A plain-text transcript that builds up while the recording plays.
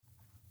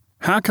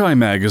Hakai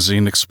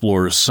magazine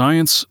explores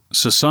science,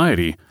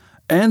 society,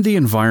 and the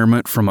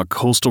environment from a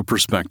coastal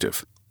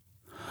perspective.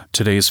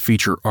 Today's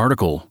feature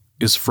article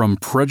is From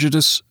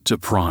Prejudice to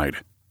Pride.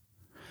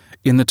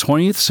 In the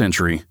 20th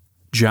century,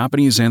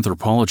 Japanese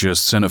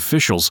anthropologists and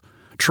officials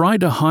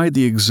tried to hide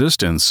the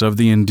existence of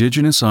the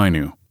indigenous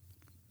Ainu.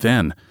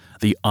 Then,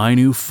 the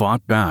Ainu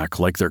fought back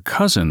like their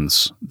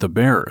cousins, the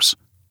bears.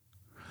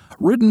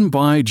 Written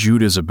by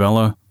Jude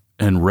Isabella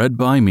and read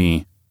by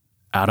me,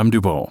 Adam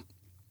Dubow.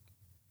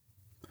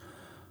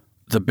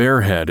 The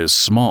bear head is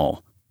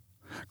small.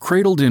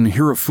 Cradled in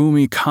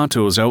Hirofumi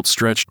Kato's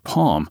outstretched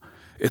palm,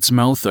 its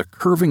mouth a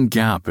curving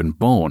gap in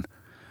bone,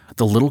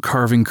 the little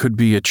carving could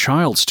be a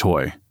child's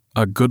toy,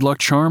 a good luck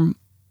charm,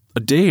 a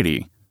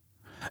deity.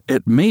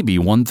 It may be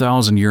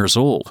 1,000 years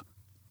old.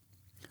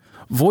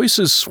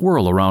 Voices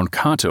swirl around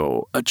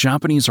Kato, a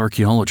Japanese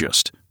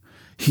archaeologist.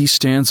 He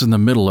stands in the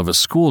middle of a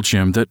school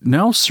gym that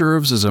now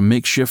serves as a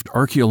makeshift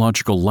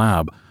archaeological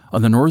lab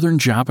on the northern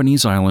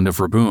Japanese island of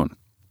Rabun.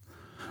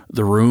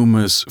 The room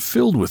is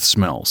filled with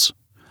smells,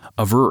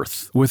 of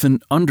earth with an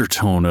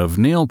undertone of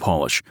nail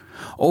polish,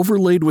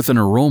 overlaid with an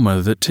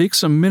aroma that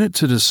takes a minute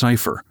to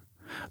decipher,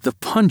 the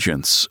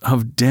pungence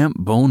of damp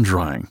bone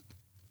drying.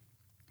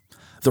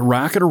 The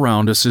racket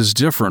around us is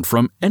different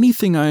from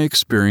anything I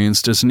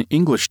experienced as an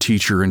English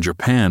teacher in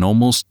Japan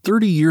almost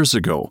 30 years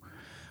ago,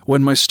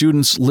 when my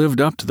students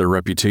lived up to their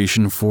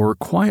reputation for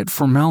quiet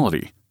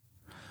formality.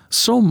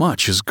 So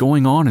much is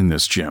going on in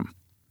this gym.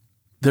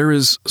 There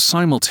is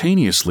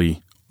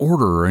simultaneously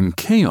order and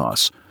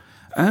chaos,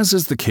 as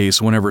is the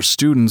case whenever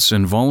students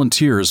and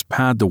volunteers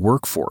pad the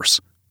workforce.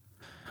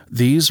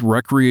 These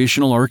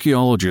recreational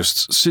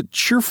archaeologists sit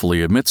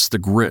cheerfully amidst the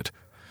grit,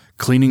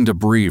 cleaning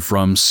debris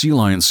from sea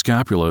lion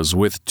scapulas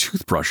with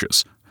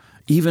toothbrushes,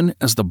 even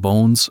as the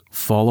bones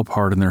fall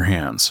apart in their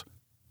hands.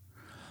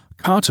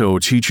 Kato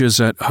teaches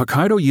at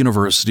Hokkaido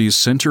University's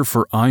Center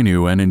for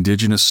Ainu and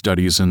Indigenous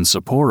Studies in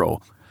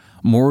Sapporo,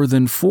 more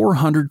than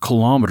 400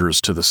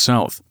 kilometers to the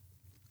south.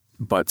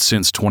 But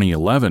since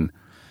 2011,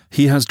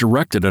 he has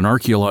directed an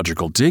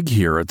archaeological dig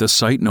here at the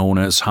site known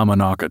as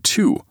Hamanaka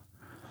II.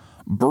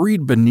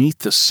 Buried beneath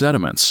the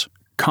sediments,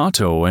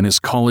 Kato and his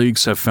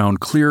colleagues have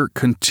found clear,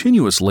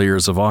 continuous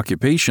layers of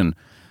occupation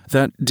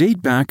that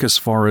date back as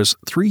far as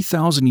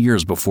 3,000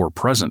 years before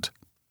present.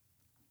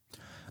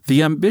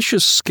 The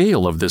ambitious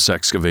scale of this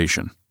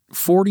excavation,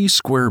 40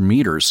 square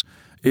meters,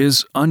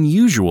 is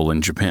unusual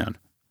in Japan.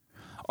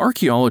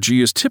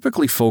 Archaeology is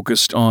typically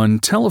focused on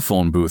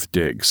telephone booth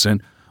digs,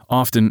 and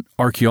often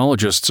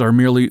archaeologists are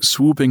merely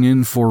swooping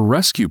in for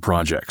rescue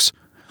projects,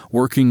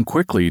 working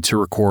quickly to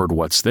record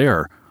what's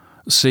there,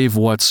 save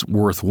what's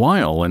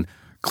worthwhile, and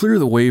clear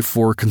the way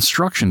for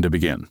construction to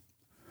begin.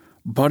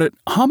 But at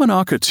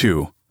Hamanaka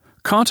II,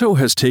 Kato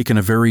has taken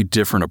a very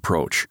different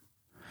approach.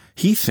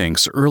 He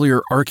thinks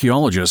earlier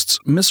archaeologists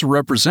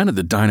misrepresented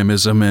the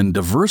dynamism and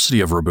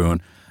diversity of Rabun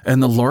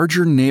and the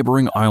larger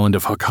neighboring island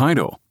of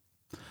Hokkaido.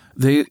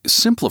 They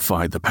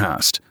simplified the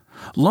past,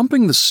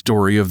 lumping the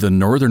story of the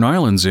northern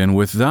islands in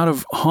with that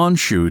of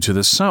Honshu to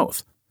the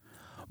south.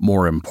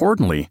 More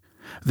importantly,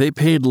 they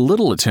paid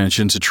little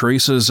attention to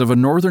traces of a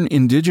northern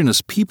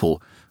indigenous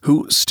people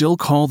who still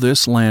call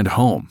this land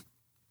home,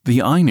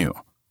 the Ainu.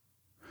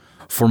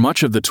 For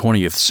much of the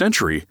 20th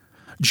century,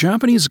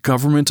 Japanese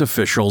government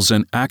officials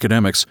and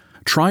academics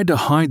tried to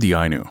hide the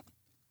Ainu.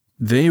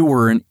 They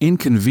were an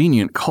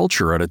inconvenient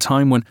culture at a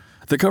time when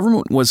the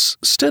government was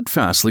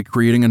steadfastly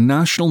creating a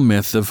national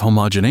myth of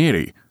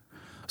homogeneity.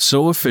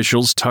 So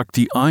officials tucked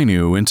the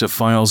Ainu into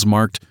files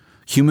marked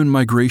Human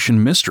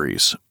Migration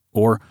Mysteries,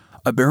 or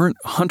Aberrant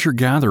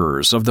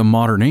Hunter-Gatherers of the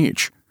Modern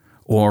Age,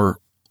 or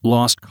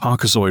Lost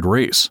Caucasoid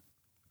Race,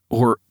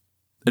 or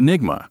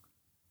Enigma,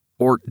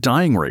 or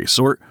Dying Race,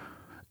 or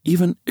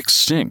even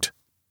Extinct.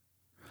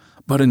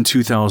 But in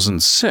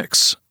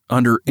 2006,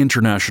 under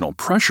international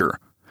pressure,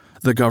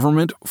 the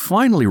government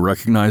finally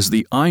recognized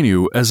the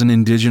Ainu as an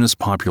indigenous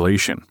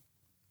population.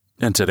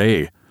 And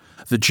today,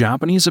 the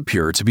Japanese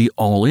appear to be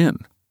all in.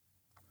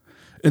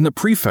 In the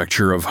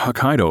prefecture of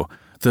Hokkaido,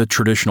 the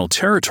traditional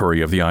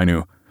territory of the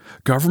Ainu,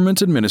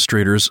 government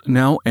administrators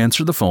now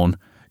answer the phone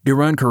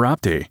Iran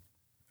Karapte,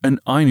 an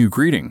Ainu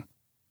greeting.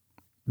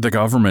 The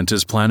government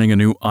is planning a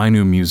new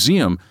Ainu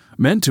museum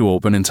meant to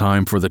open in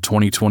time for the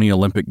 2020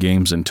 Olympic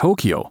Games in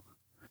Tokyo.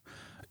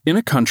 In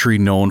a country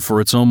known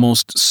for its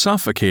almost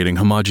suffocating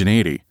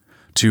homogeneity,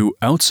 to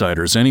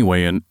outsiders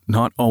anyway and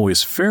not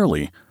always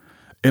fairly,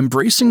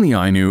 embracing the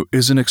Ainu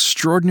is an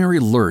extraordinary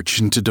lurch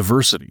into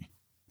diversity.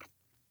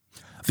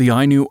 The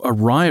Ainu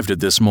arrived at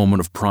this moment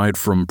of pride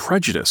from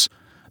prejudice,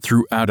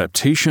 through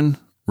adaptation,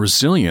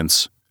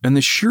 resilience, and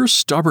the sheer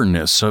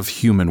stubbornness of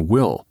human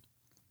will.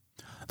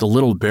 The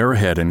little bear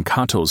head in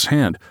Kato's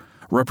hand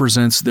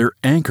represents their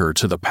anchor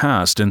to the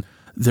past and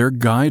their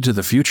guide to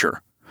the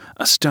future,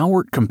 a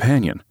stalwart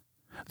companion,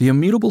 the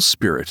immutable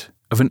spirit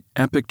of an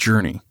epic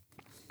journey.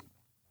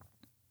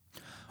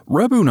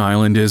 Rabun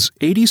Island is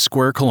 80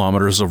 square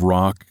kilometers of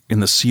rock in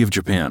the Sea of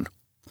Japan.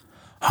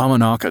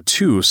 Hamanaka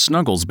II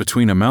snuggles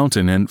between a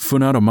mountain and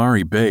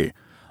Funatamari Bay,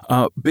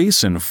 a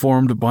basin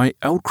formed by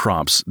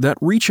outcrops that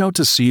reach out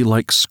to sea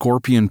like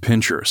scorpion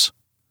pinchers.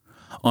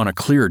 On a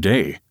clear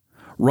day,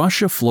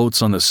 Russia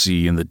floats on the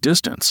sea in the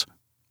distance.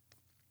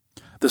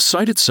 The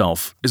site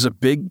itself is a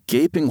big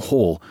gaping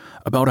hole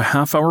about a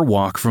half-hour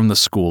walk from the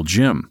school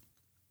gym.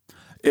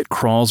 It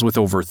crawls with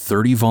over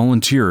 30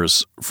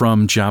 volunteers,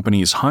 from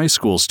Japanese high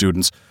school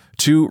students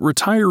to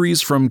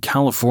retirees from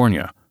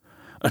California,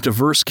 a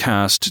diverse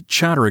cast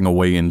chattering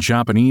away in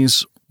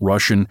Japanese,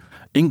 Russian,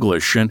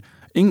 English, and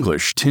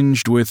English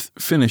tinged with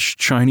Finnish,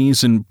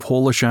 Chinese, and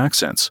Polish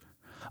accents,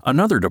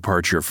 another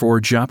departure for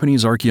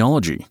Japanese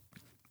archaeology.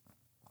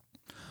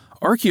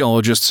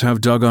 Archaeologists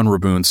have dug on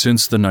Rabun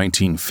since the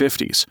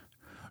 1950s.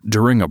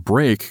 During a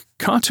break,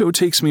 Kato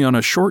takes me on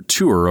a short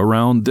tour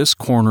around this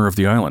corner of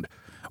the island,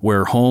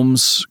 where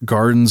homes,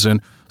 gardens,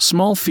 and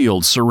small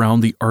fields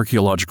surround the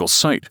archaeological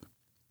site.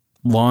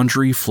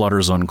 Laundry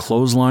flutters on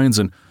clotheslines,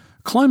 and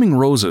climbing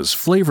roses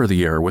flavor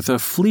the air with a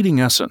fleeting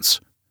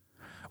essence.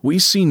 We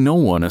see no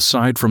one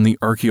aside from the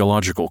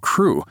archaeological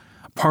crew,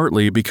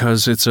 partly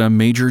because it's a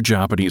major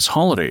Japanese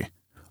holiday,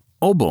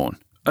 Obon,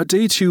 a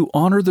day to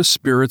honor the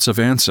spirits of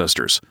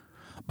ancestors,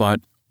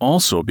 but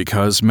also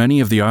because many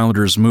of the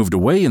islanders moved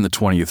away in the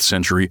 20th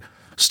century,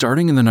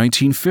 starting in the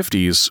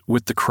 1950s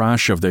with the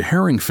crash of the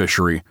herring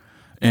fishery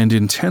and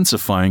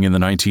intensifying in the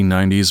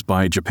 1990s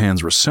by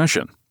Japan's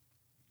recession.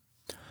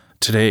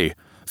 Today,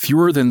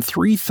 fewer than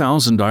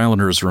 3,000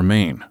 islanders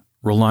remain,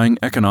 relying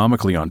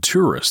economically on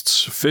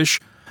tourists, fish,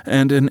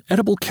 and an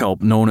edible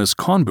kelp known as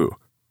konbu.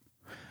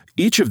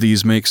 Each of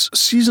these makes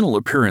seasonal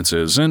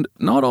appearances and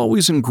not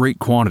always in great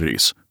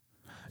quantities.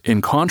 In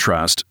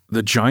contrast,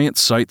 the giant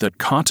site that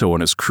Kato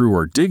and his crew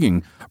are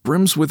digging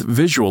brims with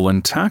visual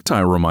and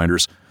tactile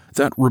reminders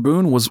that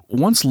Rabun was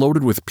once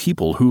loaded with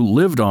people who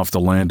lived off the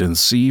land and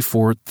sea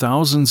for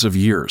thousands of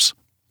years.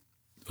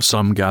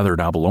 Some gathered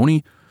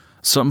abalone,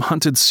 some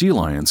hunted sea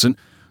lions, and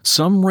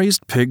some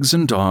raised pigs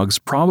and dogs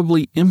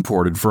probably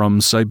imported from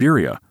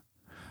Siberia.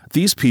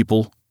 These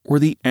people were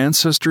the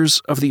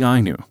ancestors of the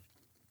Ainu.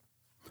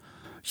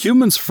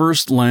 Humans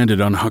first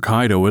landed on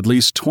Hokkaido at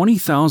least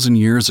 20,000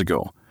 years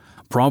ago,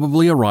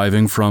 probably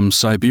arriving from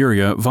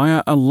Siberia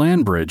via a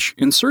land bridge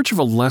in search of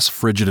a less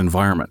frigid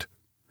environment.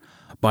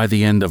 By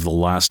the end of the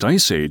last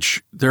ice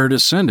age, their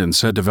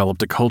descendants had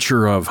developed a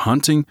culture of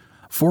hunting,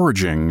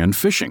 foraging, and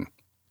fishing.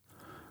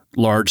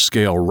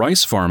 Large-scale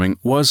rice farming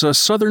was a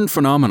southern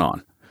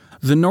phenomenon.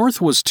 The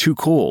north was too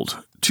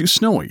cold, too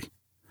snowy.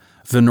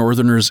 The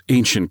northerners'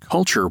 ancient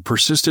culture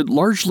persisted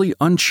largely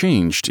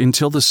unchanged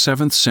until the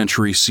 7th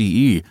century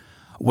CE,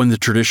 when the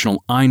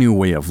traditional Ainu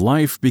way of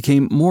life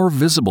became more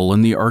visible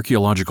in the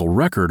archaeological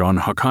record on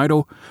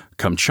Hokkaido,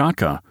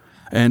 Kamchatka,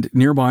 and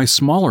nearby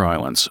smaller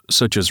islands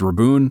such as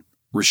Rabun,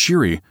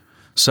 Rishiri,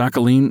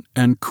 Sakhalin,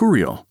 and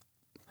Kurio.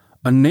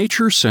 A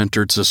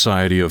nature-centered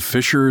society of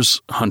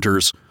fishers,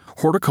 hunters,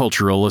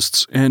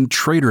 horticulturalists, and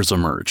traders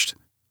emerged.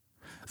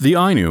 The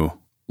Ainu,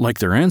 like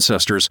their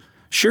ancestors,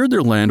 shared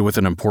their land with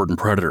an important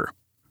predator.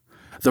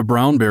 The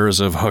brown bears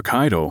of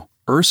Hokkaido,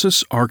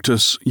 Ursus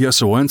arctos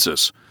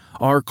yesoensis,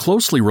 are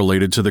closely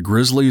related to the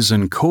grizzlies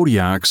and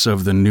kodiaks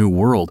of the New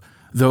World,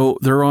 though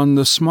they're on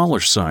the smaller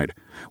side,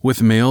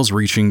 with males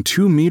reaching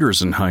 2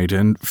 meters in height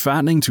and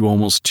fattening to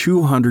almost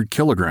 200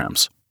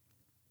 kilograms.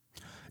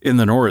 In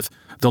the north,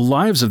 the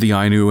lives of the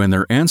Ainu and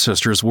their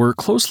ancestors were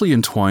closely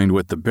entwined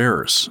with the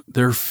bears,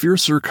 their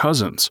fiercer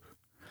cousins.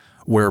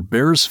 Where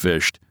bears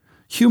fished,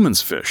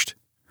 humans fished.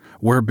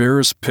 Where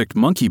bears picked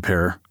monkey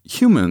pear,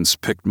 humans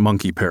picked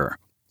monkey pear.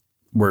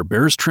 Where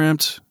bears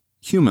tramped,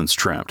 humans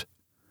tramped.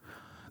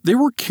 They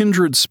were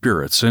kindred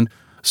spirits, and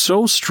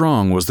so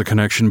strong was the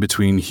connection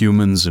between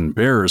humans and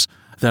bears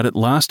that it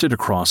lasted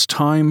across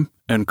time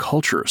and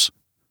cultures.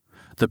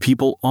 The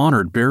people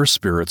honored bear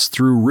spirits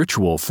through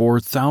ritual for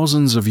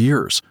thousands of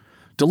years,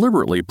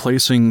 deliberately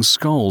placing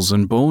skulls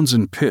and bones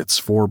in pits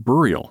for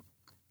burial.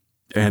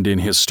 And in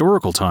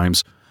historical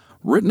times,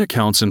 written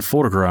accounts and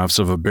photographs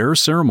of a bear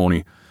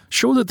ceremony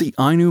show that the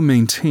Ainu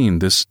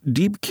maintained this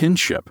deep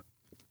kinship.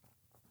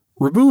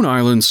 Rabun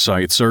Island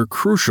sites are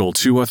crucial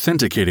to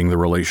authenticating the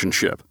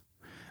relationship.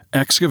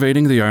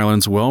 Excavating the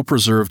island's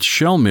well-preserved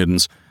shell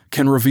middens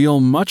can reveal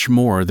much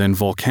more than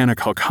volcanic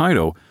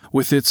Hokkaido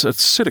with its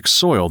acidic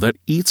soil that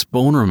eats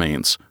bone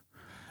remains.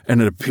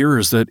 And it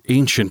appears that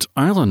ancient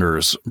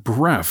islanders,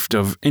 bereft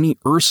of any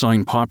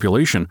ursine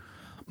population,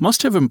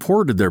 must have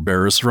imported their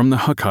bears from the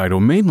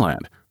Hokkaido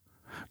mainland.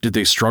 Did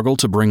they struggle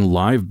to bring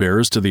live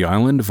bears to the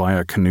island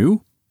via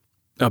canoe?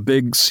 A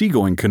big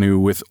seagoing canoe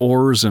with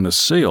oars and a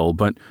sail,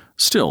 but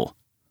still.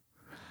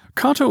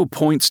 Kato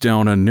points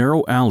down a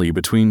narrow alley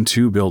between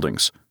two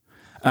buildings.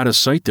 At a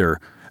site there,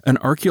 an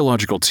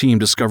archaeological team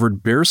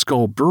discovered bear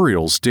skull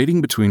burials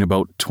dating between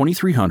about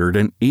 2,300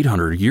 and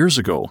 800 years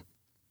ago.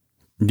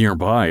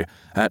 Nearby,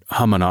 at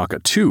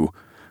Hamanaka 2,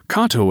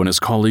 Kato and his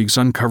colleagues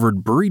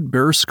uncovered buried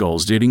bear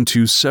skulls dating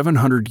to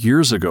 700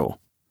 years ago.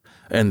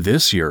 And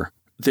this year,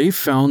 they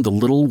found the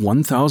little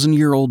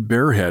 1,000-year-old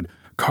bear head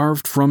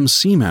carved from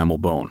sea mammal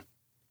bone.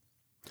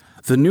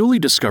 The newly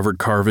discovered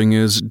carving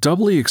is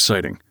doubly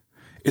exciting.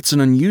 It's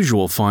an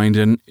unusual find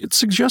and it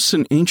suggests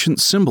an ancient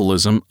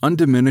symbolism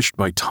undiminished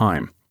by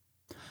time.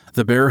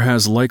 The bear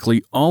has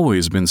likely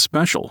always been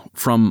special,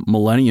 from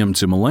millennium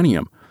to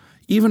millennium,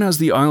 even as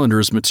the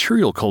islanders'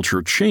 material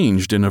culture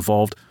changed and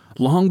evolved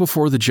long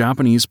before the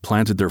Japanese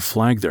planted their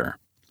flag there.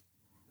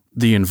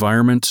 The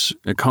environment,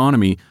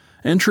 economy,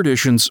 and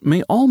traditions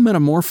may all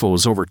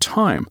metamorphose over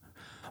time,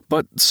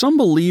 but some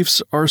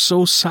beliefs are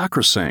so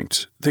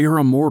sacrosanct they are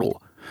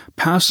immortal,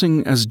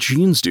 passing as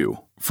genes do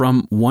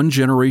from one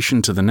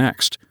generation to the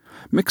next,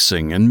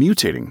 mixing and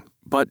mutating,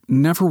 but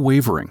never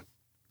wavering.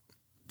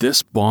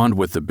 This bond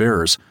with the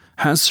bears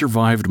has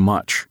survived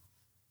much.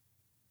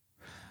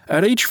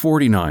 At age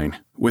 49,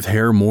 with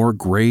hair more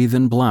gray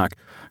than black,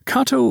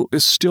 Kato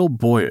is still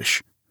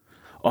boyish.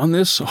 On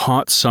this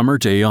hot summer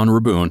day on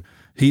Rabun,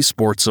 he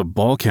sports a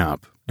ball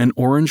cap, an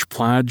orange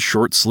plaid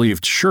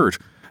short-sleeved shirt,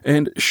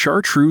 and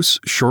chartreuse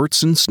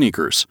shorts and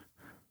sneakers.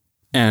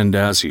 And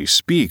as he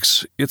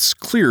speaks, it's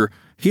clear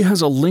he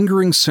has a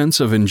lingering sense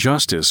of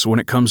injustice when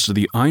it comes to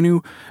the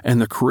Ainu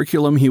and the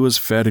curriculum he was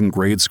fed in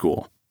grade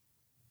school.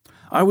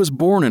 I was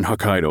born in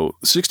Hokkaido,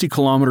 60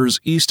 kilometers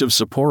east of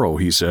Sapporo,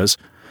 he says,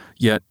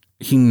 yet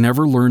he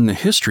never learned the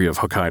history of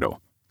Hokkaido.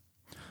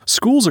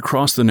 Schools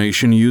across the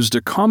nation used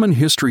a common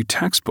history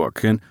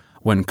textbook, and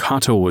when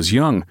Kato was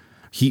young,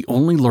 he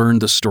only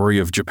learned the story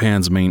of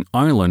Japan's main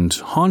island,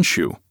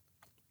 Honshu.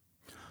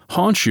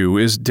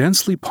 Honshu is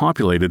densely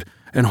populated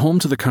and home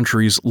to the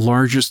country's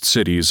largest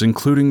cities,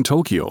 including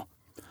Tokyo.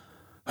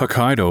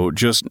 Hokkaido,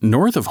 just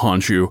north of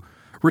Honshu,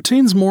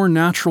 retains more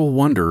natural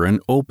wonder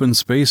and open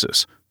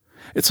spaces.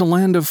 It's a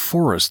land of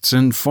forests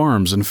and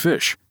farms and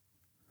fish.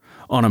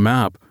 On a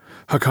map,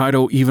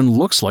 Hokkaido even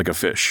looks like a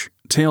fish,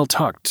 tail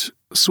tucked,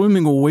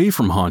 swimming away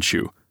from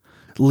Honshu,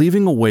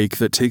 leaving a wake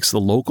that takes the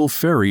local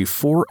ferry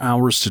 4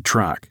 hours to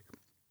track.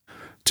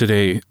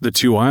 Today, the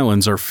two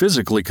islands are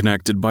physically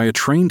connected by a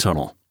train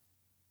tunnel.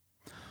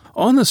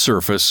 On the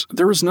surface,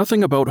 there is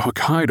nothing about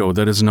Hokkaido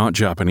that is not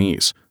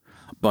Japanese,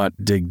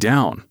 but dig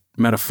down,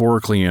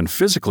 metaphorically and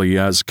physically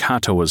as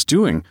Kato is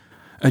doing,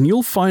 and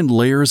you'll find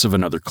layers of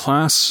another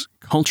class,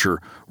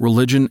 culture,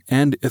 religion,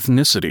 and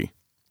ethnicity.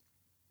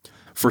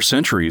 For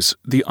centuries,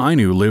 the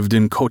Ainu lived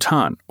in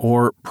kotan,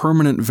 or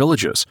permanent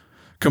villages,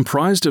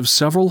 comprised of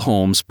several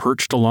homes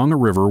perched along a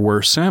river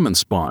where salmon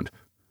spawned.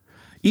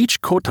 Each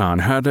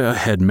kotan had a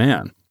head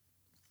man.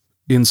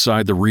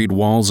 Inside the reed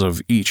walls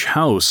of each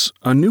house,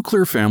 a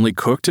nuclear family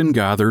cooked and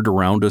gathered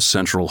around a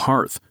central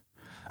hearth.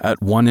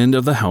 At one end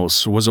of the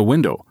house was a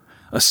window,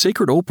 a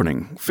sacred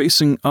opening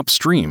facing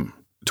upstream,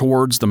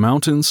 towards the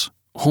mountains,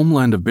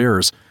 homeland of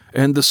bears,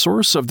 and the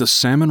source of the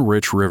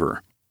salmon-rich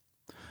river.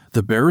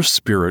 The bear's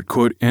spirit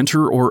could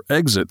enter or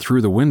exit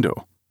through the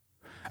window.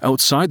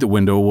 Outside the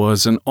window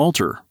was an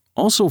altar,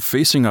 also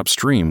facing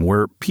upstream,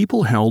 where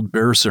people held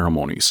bear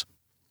ceremonies.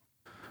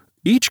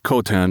 Each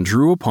kotan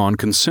drew upon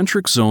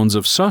concentric zones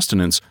of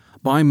sustenance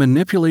by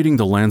manipulating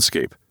the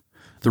landscape: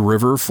 the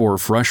river for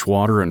fresh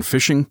water and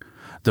fishing,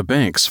 the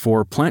banks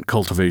for plant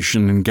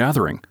cultivation and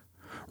gathering,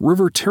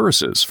 river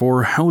terraces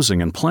for housing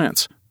and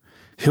plants,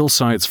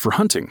 hillsides for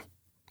hunting,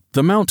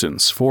 the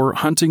mountains for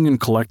hunting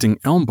and collecting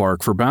elm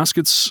bark for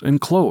baskets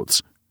and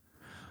clothes.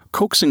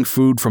 Coaxing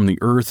food from the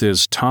earth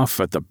is tough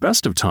at the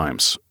best of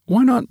times.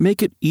 Why not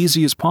make it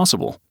easy as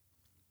possible?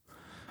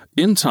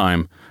 In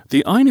time,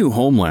 the Ainu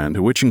homeland,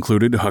 which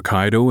included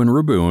Hokkaido and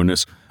Rabun,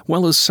 as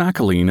well as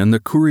Sakhalin and the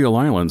Kuril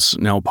Islands,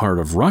 now part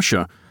of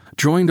Russia,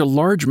 joined a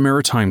large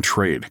maritime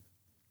trade.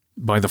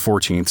 By the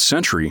 14th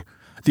century,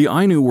 the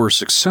Ainu were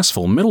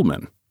successful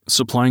middlemen,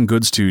 supplying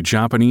goods to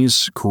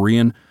Japanese,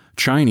 Korean,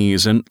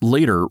 Chinese, and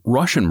later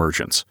Russian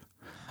merchants.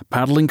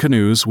 Paddling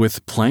canoes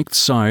with planked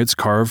sides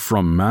carved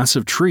from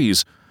massive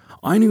trees,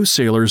 Ainu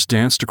sailors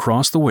danced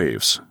across the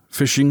waves,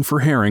 fishing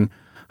for herring,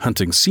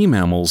 hunting sea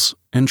mammals,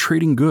 and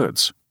trading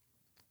goods.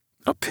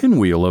 A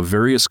pinwheel of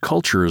various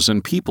cultures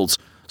and peoples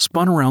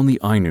spun around the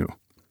Ainu.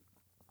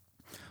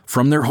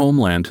 From their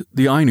homeland,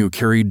 the Ainu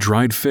carried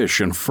dried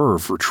fish and fur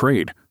for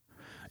trade.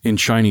 In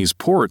Chinese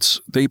ports,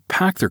 they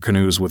packed their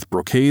canoes with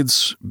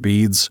brocades,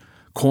 beads,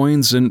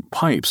 coins, and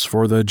pipes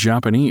for the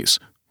Japanese.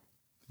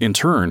 In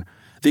turn,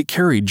 they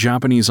carried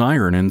Japanese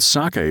iron and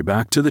sake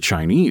back to the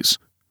Chinese.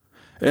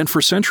 And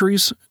for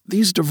centuries,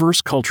 these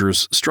diverse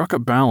cultures struck a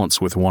balance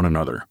with one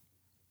another.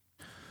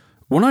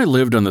 When I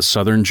lived on the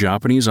southern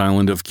Japanese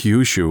island of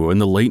Kyushu in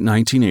the late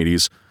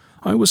 1980s,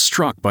 I was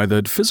struck by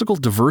the physical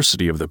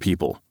diversity of the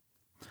people.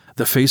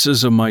 The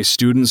faces of my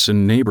students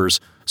and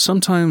neighbors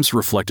sometimes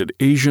reflected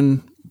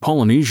Asian,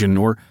 Polynesian,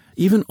 or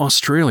even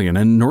Australian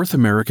and North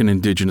American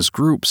indigenous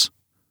groups.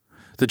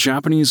 The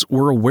Japanese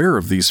were aware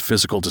of these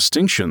physical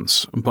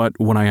distinctions, but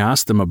when I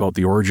asked them about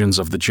the origins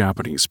of the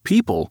Japanese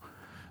people,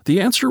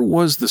 the answer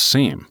was the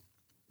same.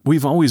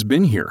 We've always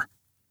been here.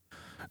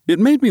 It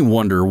made me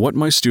wonder what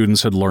my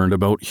students had learned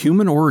about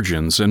human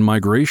origins and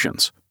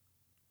migrations.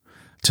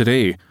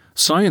 Today,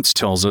 science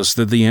tells us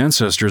that the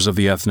ancestors of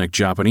the ethnic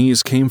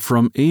Japanese came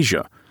from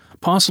Asia,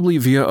 possibly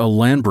via a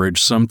land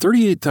bridge some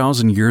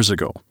 38,000 years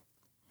ago.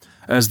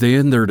 As they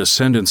and their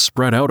descendants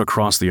spread out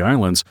across the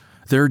islands,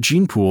 their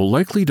gene pool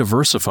likely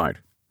diversified.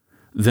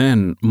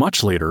 Then,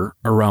 much later,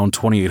 around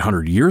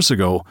 2,800 years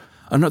ago,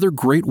 another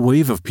great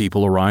wave of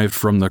people arrived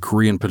from the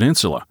Korean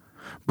peninsula,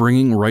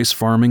 bringing rice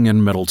farming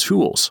and metal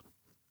tools.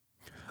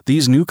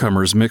 These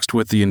newcomers mixed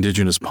with the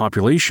indigenous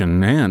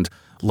population and,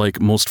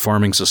 like most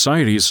farming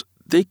societies,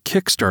 they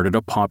kick-started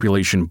a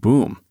population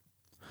boom.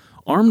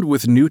 Armed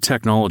with new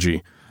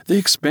technology, they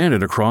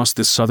expanded across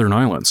the southern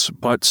islands,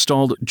 but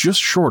stalled just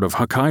short of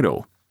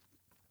Hokkaido.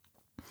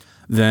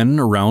 Then,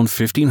 around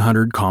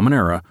 1500 Common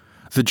Era,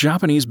 the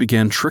Japanese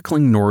began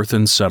trickling north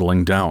and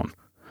settling down.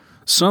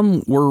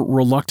 Some were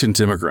reluctant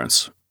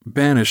immigrants,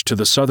 banished to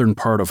the southern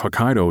part of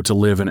Hokkaido to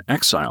live in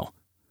exile.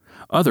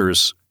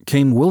 Others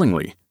came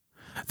willingly.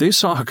 They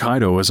saw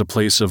Hokkaido as a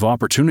place of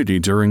opportunity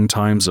during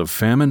times of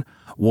famine,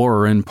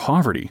 war, and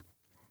poverty.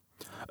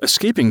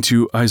 Escaping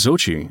to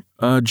Aizochi,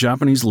 a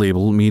Japanese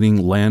label meaning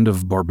land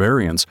of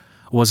barbarians,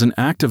 was an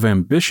act of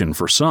ambition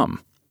for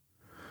some.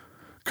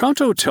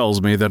 Kanto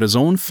tells me that his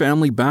own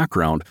family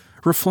background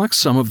reflects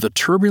some of the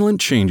turbulent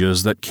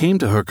changes that came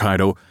to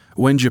Hokkaido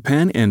when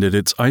Japan ended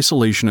its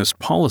isolationist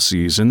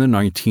policies in the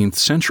 19th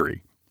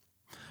century.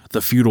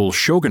 The feudal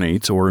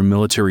shogunate, or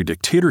military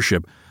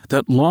dictatorship,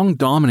 that long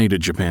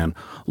dominated Japan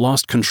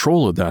lost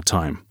control at that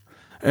time,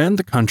 and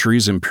the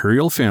country's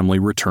imperial family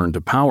returned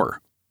to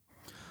power.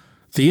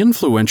 The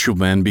influential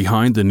men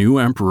behind the new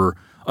emperor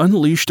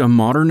unleashed a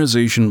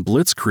modernization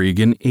blitzkrieg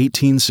in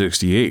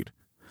 1868.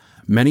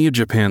 Many of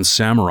Japan's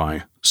samurai,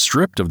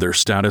 stripped of their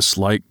status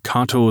like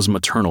Kanto's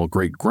maternal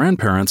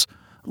great-grandparents,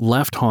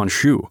 left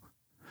Honshu.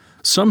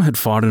 Some had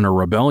fought in a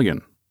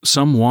rebellion,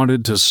 some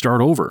wanted to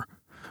start over,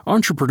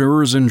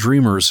 entrepreneurs and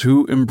dreamers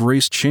who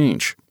embraced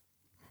change.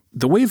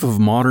 The wave of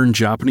modern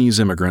Japanese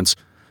immigrants,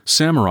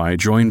 samurai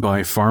joined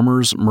by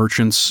farmers,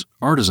 merchants,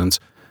 artisans,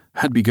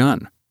 had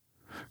begun.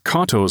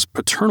 Kanto's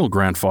paternal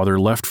grandfather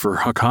left for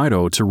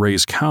Hokkaido to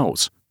raise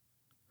cows.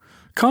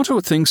 Kanto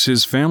thinks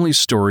his family's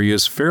story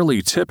is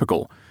fairly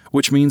typical,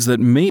 which means that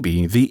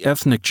maybe the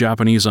ethnic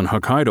Japanese on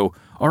Hokkaido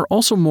are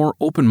also more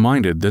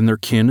open-minded than their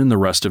kin in the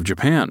rest of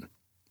Japan.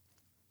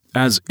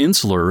 As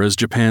insular as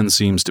Japan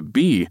seems to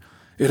be,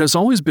 it has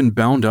always been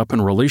bound up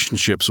in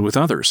relationships with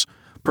others,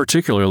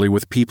 particularly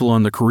with people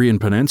on the Korean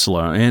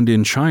peninsula and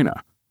in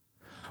China.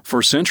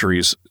 For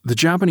centuries, the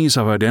Japanese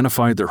have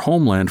identified their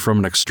homeland from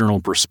an external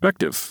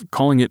perspective,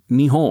 calling it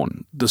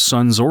Nihon, the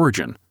sun's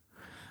origin.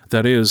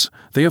 That is,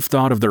 they have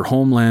thought of their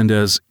homeland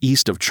as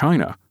east of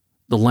China,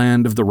 the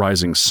land of the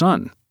rising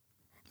sun.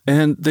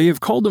 And they have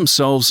called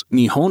themselves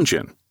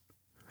Nihonjin.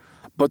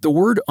 But the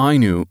word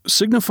Ainu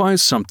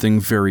signifies something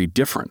very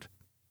different.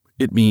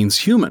 It means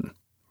human.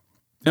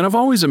 And I've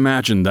always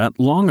imagined that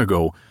long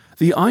ago,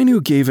 the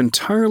Ainu gave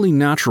entirely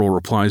natural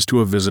replies to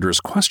a visitor's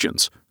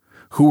questions.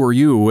 Who are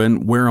you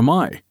and where am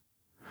I?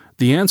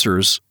 The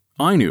answers,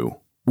 Ainu,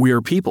 we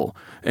are people,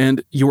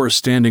 and you are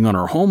standing on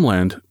our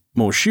homeland,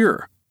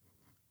 Moshir.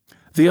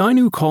 The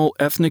Ainu call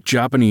ethnic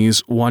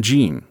Japanese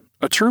Wajin,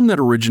 a term that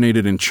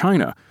originated in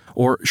China,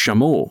 or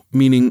Shamo,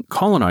 meaning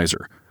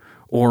colonizer,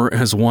 or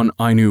as one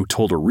Ainu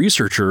told a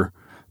researcher,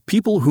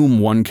 people whom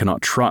one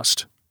cannot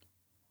trust.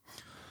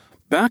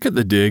 Back at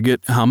the dig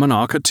at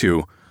Hamanaka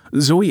 2,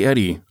 Zoe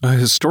Eddy, a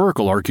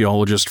historical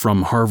archaeologist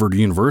from Harvard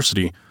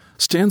University,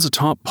 stands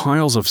atop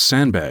piles of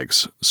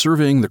sandbags,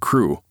 surveying the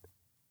crew.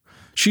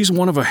 She's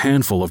one of a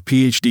handful of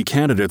PhD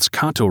candidates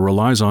Kanto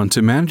relies on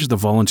to manage the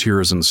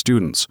volunteers and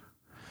students.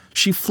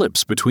 She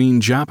flips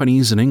between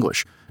Japanese and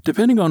English,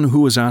 depending on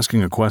who is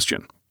asking a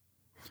question.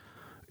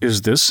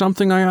 Is this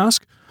something, I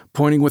ask,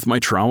 pointing with my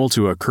trowel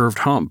to a curved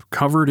hump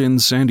covered in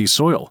sandy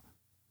soil.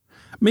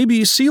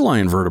 Maybe sea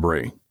lion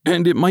vertebrae,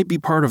 and it might be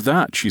part of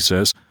that, she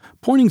says,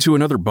 pointing to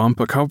another bump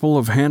a couple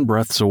of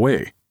handbreadths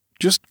away.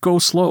 Just go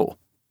slow.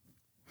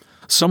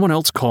 Someone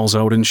else calls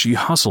out and she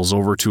hustles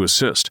over to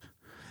assist.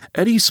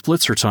 Eddy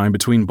splits her time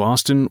between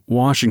Boston,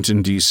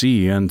 Washington,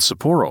 D.C., and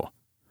Sapporo.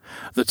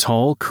 The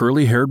tall,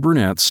 curly-haired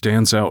brunette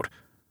stands out.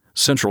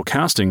 Central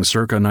Casting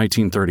circa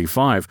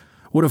 1935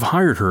 would have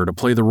hired her to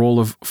play the role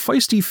of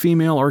feisty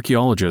female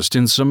archaeologist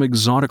in some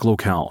exotic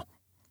locale.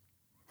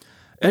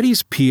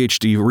 Eddy's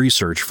PhD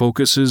research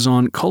focuses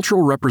on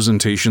cultural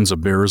representations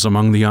of bears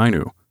among the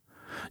Ainu.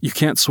 You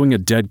can't swing a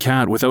dead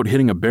cat without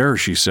hitting a bear,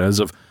 she says,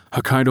 of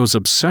Hokkaido's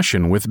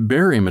obsession with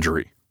bear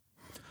imagery.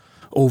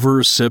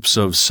 Over sips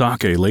of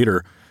sake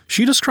later,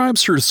 she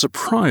describes her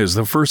surprise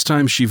the first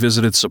time she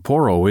visited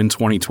Sapporo in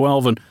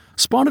 2012 and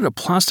spotted a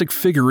plastic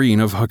figurine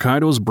of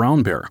Hokkaido's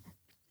brown bear.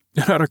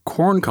 It had a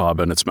corn cob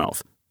in its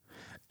mouth.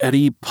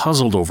 Eddy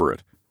puzzled over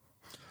it.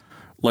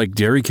 Like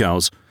dairy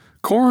cows,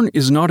 corn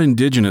is not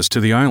indigenous to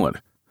the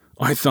island.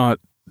 I thought,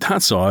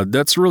 that's odd,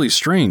 that's really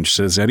strange,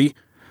 says Eddy.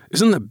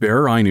 Isn't the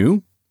bear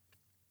Ainu?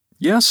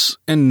 Yes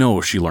and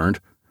no, she learned.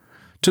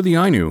 To the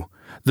Ainu,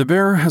 the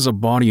bear has a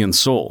body and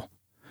soul.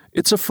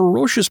 It's a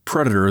ferocious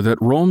predator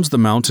that roams the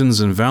mountains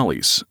and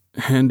valleys,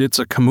 and it's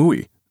a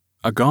kamui,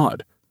 a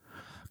god.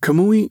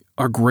 Kamui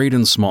are great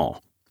and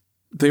small.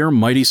 They are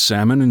mighty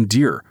salmon and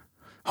deer,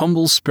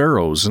 humble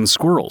sparrows and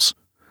squirrels,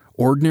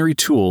 ordinary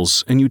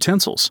tools and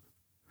utensils.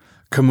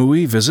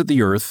 Kamui visit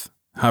the earth,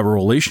 have a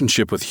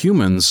relationship with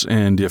humans,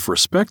 and if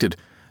respected,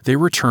 they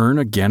return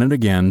again and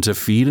again to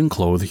feed and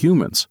clothe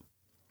humans.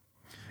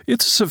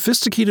 It's a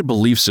sophisticated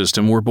belief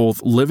system where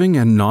both living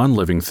and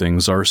non-living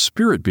things are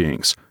spirit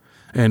beings,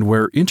 and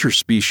where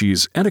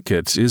interspecies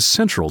etiquette is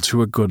central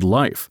to a good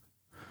life.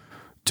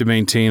 To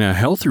maintain a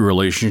healthy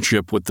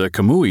relationship with the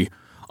Kamui,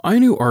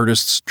 Ainu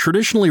artists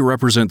traditionally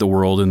represent the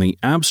world in the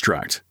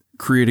abstract,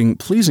 creating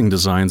pleasing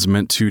designs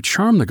meant to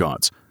charm the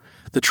gods,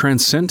 the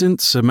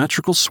transcendent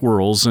symmetrical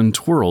swirls and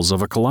twirls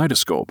of a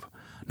kaleidoscope,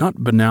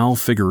 not banal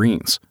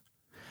figurines.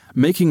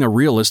 Making a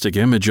realistic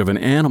image of an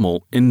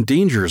animal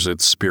endangers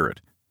its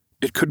spirit.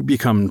 It could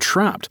become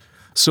trapped,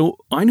 so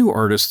Ainu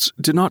artists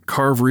did not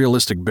carve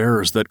realistic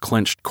bears that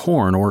clenched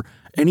corn or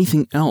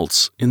anything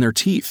else in their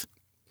teeth.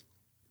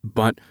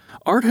 But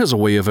art has a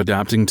way of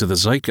adapting to the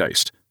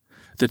zeitgeist.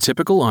 The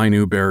typical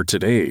Ainu bear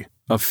today,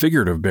 a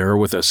figurative bear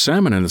with a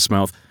salmon in its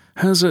mouth,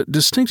 has a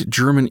distinct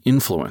German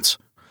influence.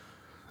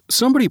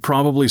 Somebody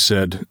probably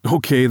said,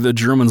 "Okay, the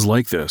Germans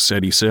like this,"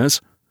 Eddie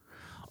says.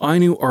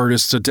 Ainu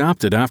artists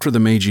adapted after the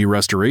Meiji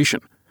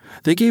Restoration.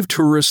 They gave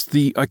tourists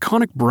the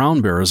iconic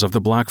brown bears of the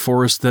Black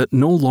Forest that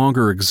no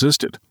longer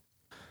existed.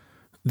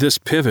 This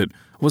pivot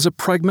was a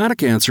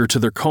pragmatic answer to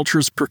their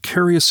culture's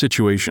precarious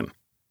situation.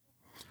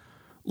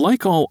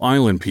 Like all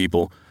island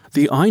people,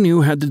 the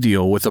Ainu had to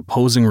deal with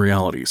opposing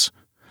realities.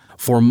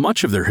 For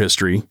much of their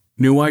history,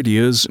 new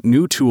ideas,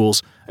 new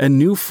tools, and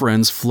new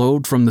friends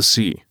flowed from the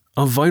sea,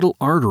 a vital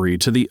artery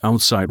to the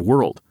outside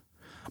world.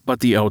 But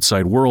the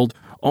outside world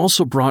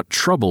also brought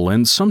trouble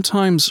and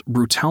sometimes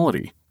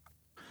brutality.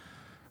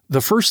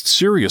 The first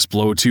serious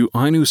blow to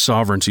Ainu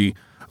sovereignty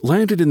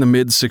landed in the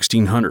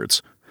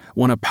mid-1600s,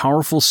 when a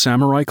powerful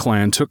samurai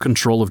clan took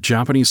control of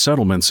Japanese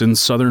settlements in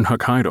southern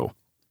Hokkaido.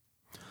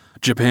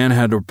 Japan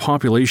had a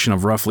population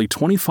of roughly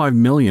 25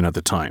 million at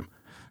the time,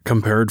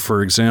 compared,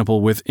 for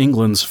example, with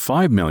England's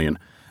 5 million,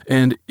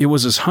 and it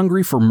was as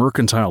hungry for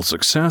mercantile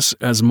success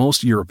as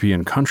most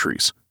European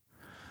countries.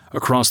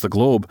 Across the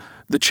globe,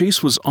 the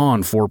chase was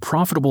on for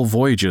profitable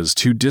voyages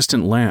to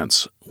distant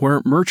lands,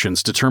 where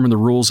merchants determined the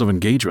rules of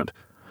engagement,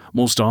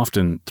 most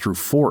often through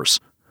force,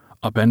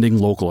 upending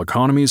local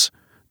economies,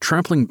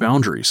 trampling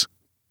boundaries.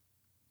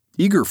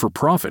 Eager for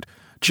profit,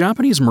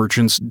 Japanese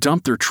merchants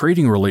dumped their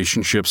trading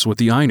relationships with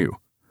the Ainu.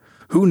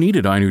 Who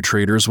needed Ainu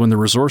traders when the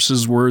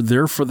resources were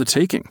there for the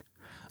taking?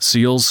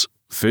 Seals,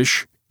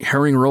 fish,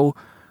 herring roe,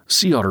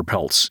 sea otter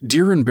pelts,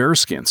 deer and bear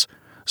skins,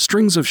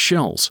 strings of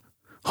shells,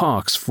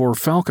 hawks for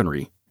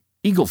falconry,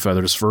 eagle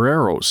feathers for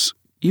arrows,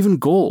 even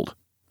gold.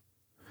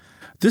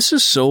 This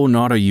is so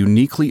not a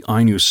uniquely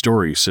Ainu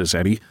story, says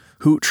Eddie,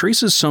 who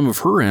traces some of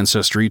her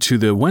ancestry to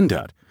the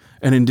Wendat,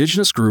 an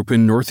indigenous group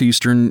in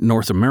northeastern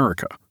North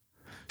America.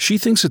 She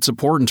thinks it's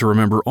important to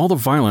remember all the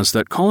violence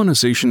that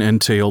colonization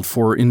entailed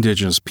for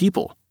indigenous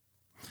people.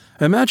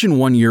 Imagine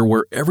one year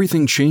where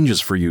everything changes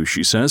for you,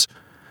 she says.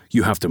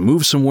 You have to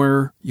move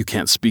somewhere, you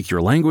can't speak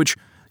your language,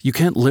 you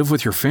can't live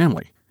with your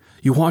family.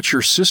 You watch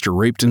your sister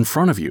raped in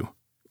front of you.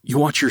 You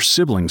watch your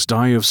siblings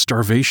die of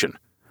starvation.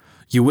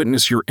 You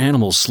witness your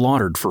animals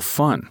slaughtered for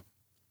fun.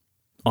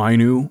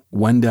 Ainu,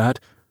 Wendat,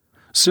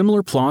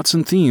 similar plots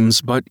and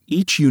themes, but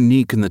each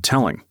unique in the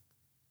telling.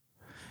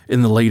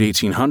 In the late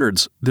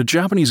 1800s, the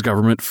Japanese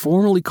government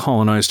formally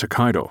colonized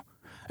Hokkaido,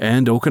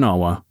 and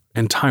Okinawa,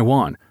 and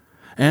Taiwan,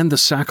 and the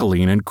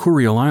Sakhalin and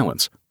Kuril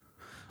Islands,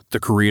 the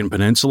Korean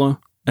Peninsula,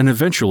 and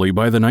eventually,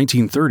 by the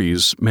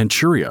 1930s,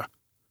 Manchuria.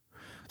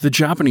 The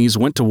Japanese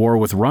went to war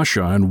with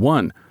Russia and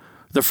won,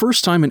 the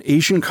first time an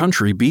Asian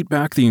country beat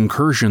back the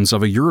incursions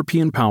of a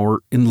European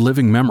power in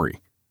living memory.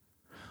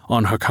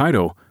 On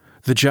Hokkaido,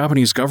 the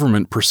Japanese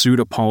government pursued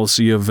a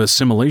policy of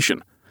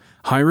assimilation,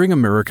 hiring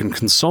American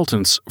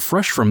consultants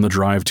fresh from the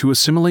drive to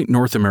assimilate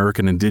North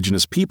American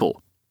indigenous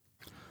people.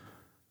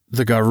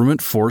 The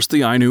government forced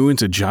the Ainu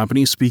into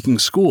Japanese-speaking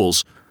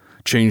schools,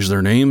 changed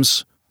their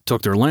names,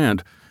 took their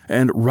land,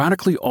 and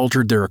radically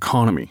altered their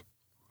economy.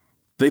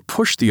 They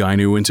pushed the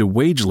Ainu into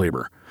wage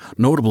labor,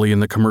 notably in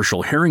the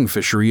commercial herring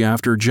fishery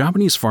after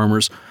Japanese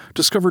farmers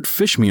discovered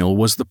fish meal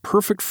was the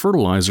perfect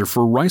fertilizer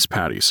for rice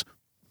paddies.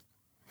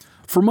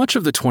 For much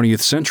of the 20th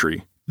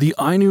century, the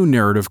Ainu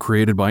narrative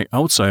created by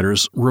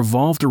outsiders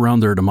revolved around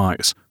their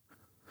demise.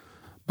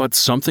 But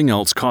something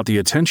else caught the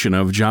attention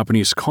of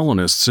Japanese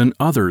colonists and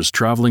others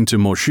traveling to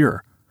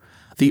Moshir: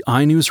 the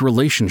Ainu's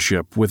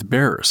relationship with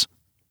bears.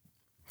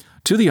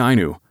 To the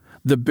Ainu,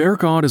 the bear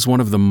god is one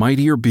of the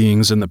mightier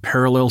beings in the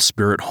parallel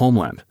spirit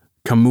homeland,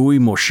 Kamui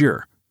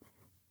Moshir.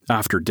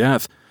 After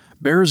death,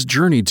 bears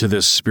journeyed to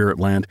this spirit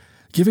land,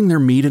 giving their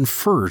meat and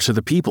fur to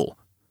the people.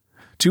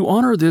 To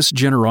honor this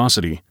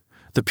generosity,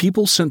 the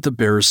people sent the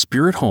bear's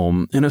spirit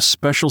home in a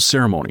special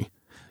ceremony,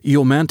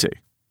 Iomante.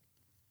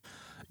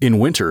 In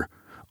winter,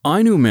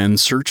 Ainu men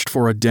searched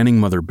for a denning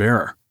mother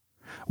bear.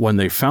 When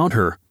they found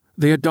her,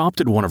 they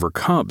adopted one of her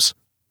cubs.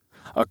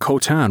 A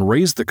Khotan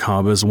raised the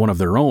cub as one of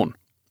their own,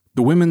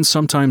 the women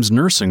sometimes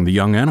nursing the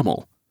young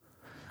animal.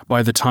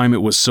 By the time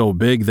it was so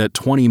big that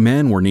 20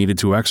 men were needed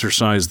to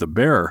exorcise the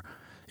bear,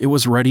 it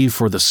was ready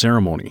for the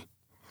ceremony.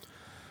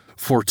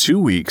 For 2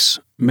 weeks,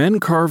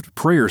 Men carved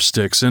prayer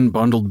sticks and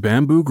bundled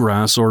bamboo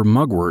grass or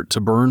mugwort to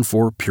burn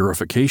for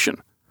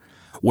purification.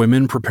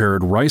 Women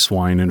prepared rice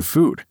wine and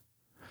food.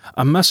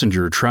 A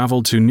messenger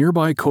traveled to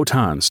nearby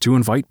Khotans to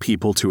invite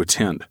people to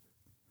attend.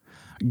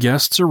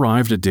 Guests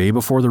arrived a day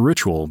before the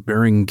ritual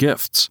bearing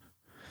gifts.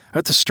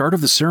 At the start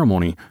of the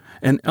ceremony,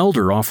 an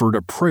elder offered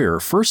a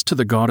prayer first to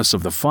the goddess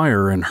of the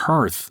fire and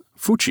hearth,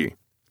 Fuchi.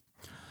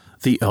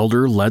 The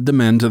elder led the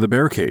men to the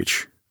bear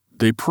cage.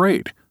 They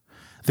prayed.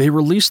 They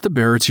released the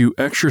bear to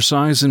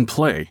exercise and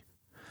play,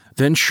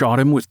 then shot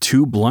him with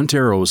 2 blunt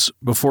arrows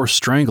before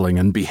strangling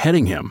and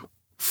beheading him,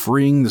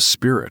 freeing the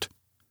spirit.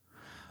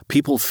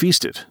 People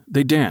feasted,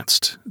 they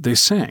danced, they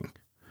sang.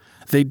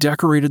 They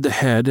decorated the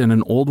head, and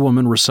an old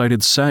woman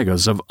recited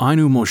sagas of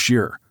Ainu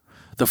Moshir,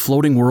 the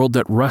floating world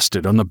that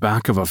rested on the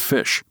back of a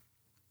fish.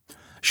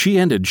 She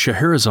ended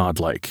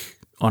Scheherazade-like,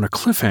 on a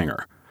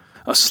cliffhanger,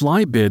 a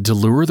sly bid to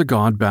lure the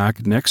god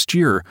back next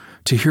year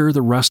to hear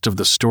the rest of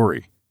the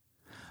story.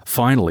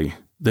 Finally,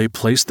 they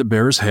placed the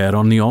bear's head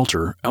on the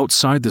altar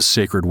outside the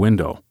sacred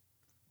window.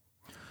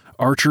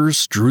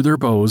 Archers drew their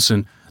bows,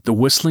 and the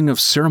whistling of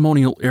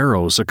ceremonial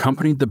arrows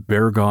accompanied the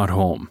bear god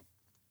home.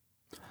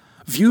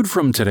 Viewed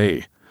from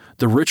today,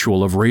 the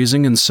ritual of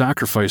raising and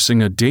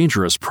sacrificing a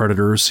dangerous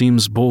predator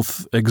seems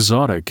both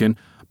exotic and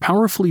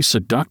powerfully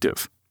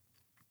seductive.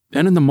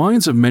 And in the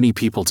minds of many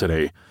people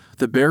today,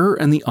 the bear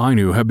and the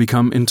Ainu have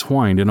become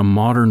entwined in a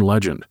modern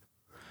legend.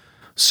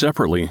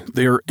 Separately,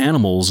 they are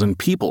animals and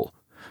people.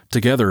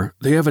 Together,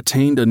 they have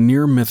attained a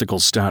near-mythical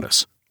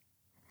status.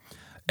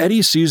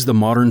 Eddie sees the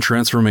modern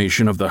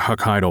transformation of the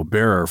Hokkaido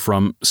bear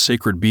from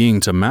sacred being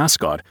to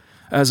mascot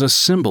as a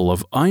symbol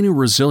of Ainu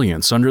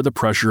resilience under the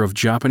pressure of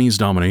Japanese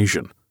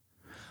domination.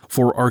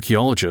 For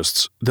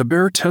archaeologists, the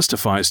bear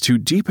testifies to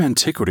deep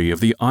antiquity of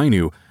the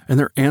Ainu and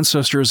their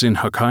ancestors in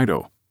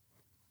Hokkaido.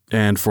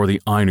 And for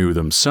the Ainu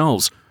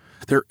themselves,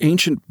 their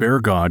ancient bear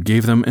god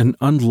gave them an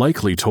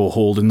unlikely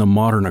toehold in the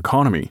modern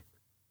economy.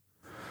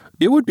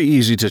 It would be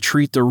easy to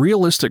treat the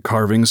realistic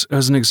carvings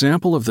as an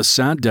example of the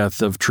sad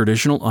death of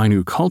traditional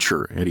Ainu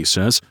culture, Eddie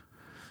says.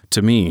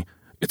 To me,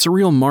 it's a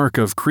real mark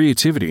of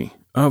creativity,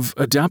 of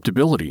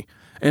adaptability,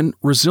 and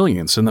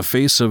resilience in the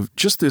face of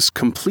just this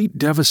complete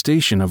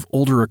devastation of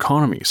older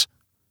economies.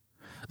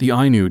 The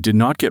Ainu did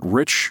not get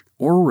rich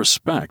or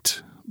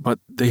respect, but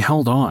they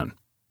held on.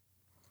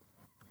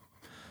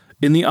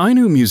 In the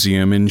Ainu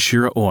Museum in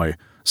Shiraoi,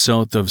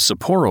 south of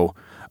Sapporo,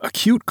 a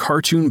cute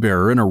cartoon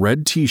bear in a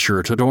red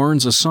t-shirt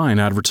adorns a sign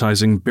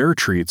advertising bear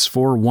treats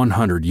for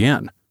 100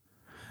 yen.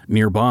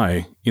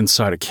 Nearby,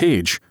 inside a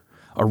cage,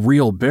 a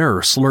real bear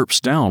slurps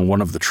down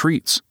one of the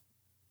treats.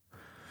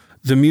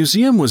 The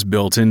museum was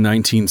built in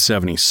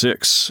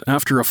 1976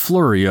 after a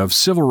flurry of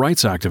civil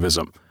rights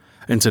activism,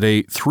 and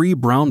today 3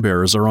 brown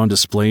bears are on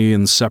display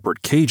in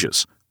separate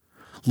cages.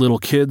 Little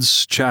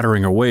kids,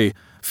 chattering away,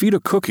 feed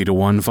a cookie to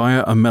one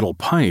via a metal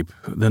pipe,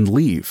 then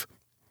leave.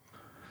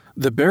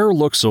 The bear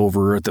looks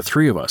over at the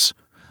 3 of us: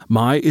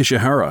 Mai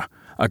Ishihara,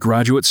 a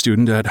graduate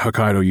student at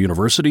Hokkaido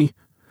University,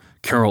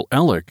 Carol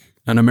Ellick,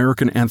 an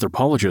American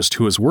anthropologist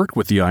who has worked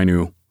with the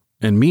Ainu,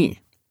 and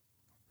me.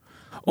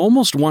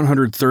 Almost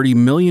 130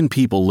 million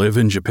people live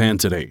in Japan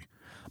today,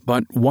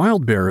 but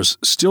wild bears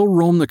still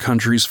roam the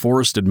country's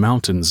forested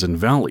mountains and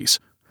valleys.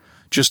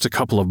 Just a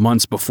couple of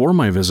months before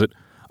my visit,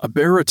 a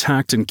bear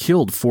attacked and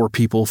killed 4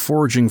 people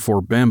foraging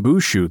for bamboo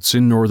shoots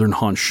in northern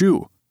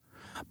Honshu.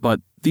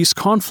 But these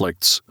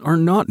conflicts are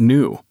not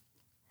new.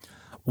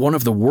 One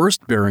of the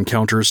worst bear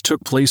encounters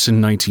took place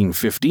in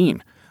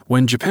 1915,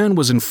 when Japan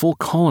was in full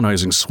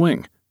colonizing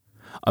swing.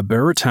 A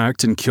bear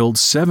attacked and killed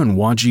 7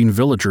 Wajin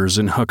villagers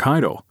in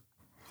Hokkaido.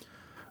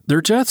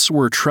 Their deaths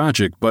were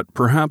tragic but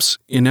perhaps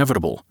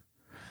inevitable.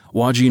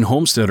 Wajin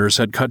homesteaders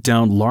had cut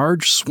down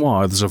large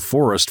swaths of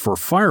forest for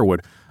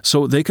firewood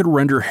so they could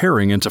render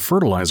herring into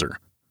fertilizer.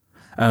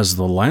 As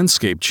the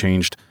landscape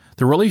changed,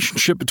 the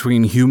relationship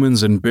between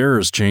humans and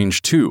bears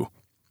changed too.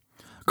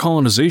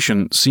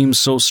 Colonization seems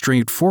so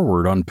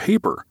straightforward on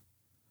paper.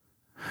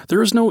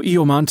 There is no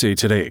Iomante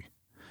today.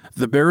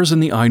 The bears in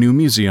the Ainu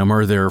Museum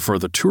are there for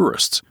the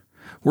tourists.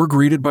 We're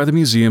greeted by the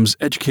museum's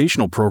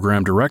educational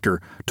program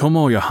director,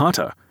 Tomo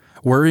Yahata,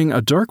 wearing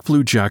a dark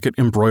blue jacket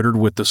embroidered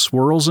with the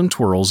swirls and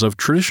twirls of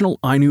traditional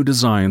Ainu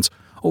designs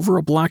over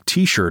a black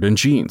t-shirt and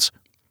jeans.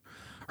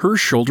 Her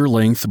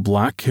shoulder-length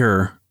black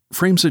hair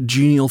frames a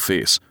genial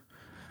face.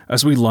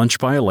 As we lunch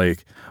by a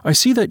lake, I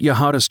see that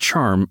Yahata's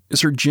charm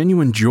is her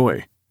genuine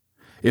joy.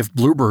 If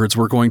bluebirds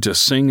were going to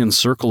sing and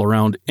circle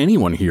around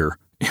anyone here,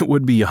 it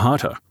would be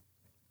Yahata.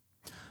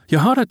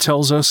 Yahata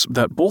tells us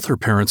that both her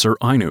parents are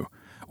Ainu,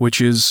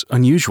 which is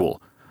unusual.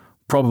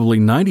 Probably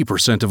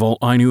 90% of all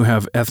Ainu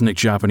have ethnic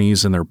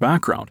Japanese in their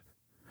background.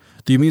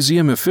 The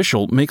museum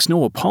official makes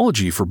no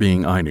apology for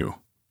being Ainu.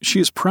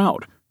 She is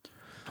proud.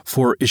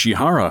 For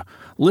Ishihara,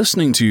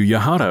 listening to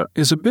Yahata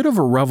is a bit of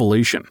a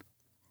revelation.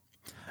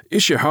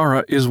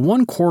 Ishihara is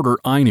 1/4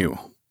 Ainu,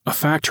 a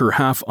fact her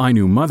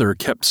half-Ainu mother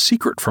kept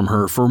secret from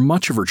her for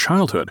much of her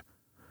childhood.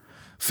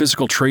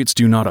 Physical traits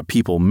do not a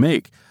people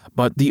make,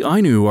 but the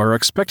Ainu are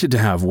expected to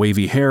have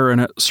wavy hair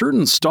and a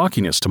certain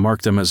stockiness to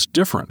mark them as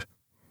different.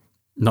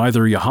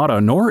 Neither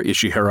Yahara nor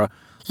Ishihara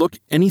look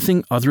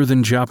anything other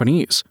than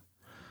Japanese.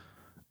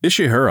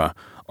 Ishihara,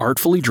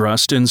 artfully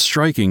dressed and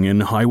striking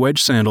in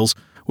high-wedge sandals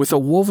with a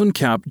woven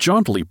cap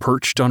jauntily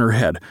perched on her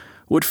head,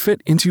 would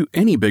fit into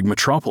any big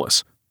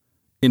metropolis.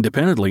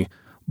 Independently,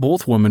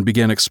 both women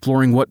began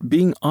exploring what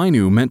being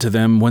Ainu meant to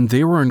them when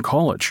they were in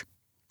college.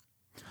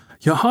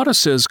 Yahara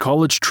says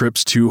college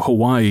trips to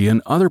Hawaii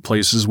and other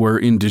places where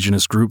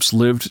indigenous groups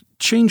lived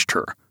changed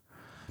her.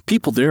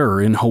 People there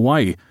in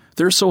Hawaii,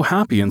 they're so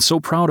happy and so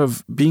proud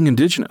of being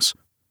indigenous.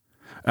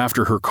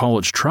 After her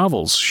college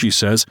travels, she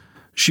says,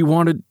 she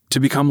wanted to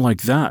become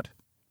like that.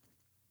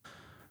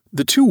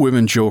 The two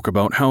women joke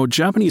about how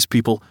Japanese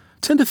people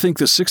tend to think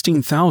the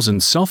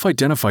 16,000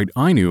 self-identified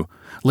Ainu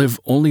live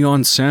only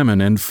on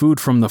salmon and food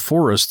from the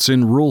forests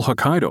in rural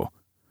Hokkaido.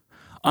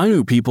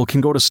 Ainu people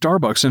can go to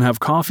Starbucks and have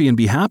coffee and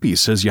be happy,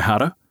 says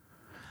Yahara.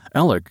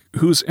 Alec,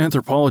 whose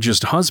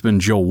anthropologist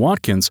husband Joe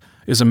Watkins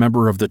is a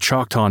member of the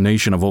Choctaw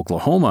Nation of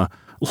Oklahoma,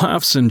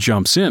 laughs and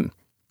jumps in.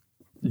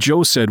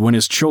 Joe said when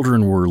his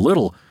children were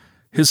little,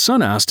 his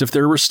son asked if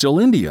there were still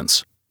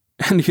Indians,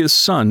 and his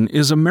son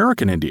is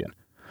American Indian.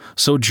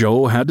 So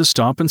Joe had to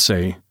stop and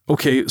say,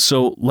 "Okay,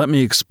 so let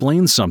me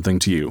explain something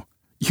to you.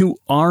 You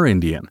are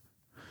Indian."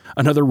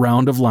 Another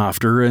round of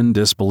laughter and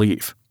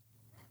disbelief.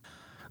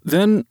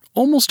 Then,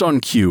 almost on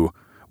cue,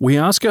 we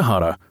ask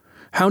Yahara,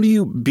 how do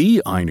you be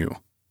Ainu?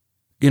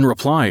 In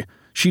reply,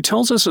 she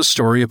tells us a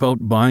story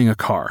about buying a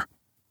car.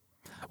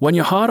 When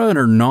Yahara and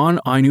her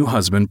non-Ainu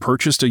husband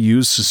purchased a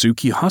used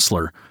Suzuki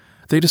Hustler,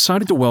 they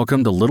decided to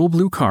welcome the little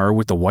blue car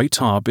with the white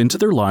top into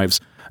their lives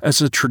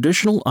as a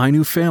traditional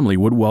Ainu family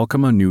would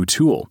welcome a new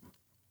tool.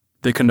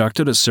 They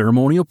conducted a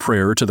ceremonial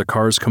prayer to the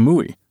car's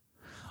kamui.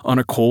 On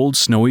a cold,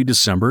 snowy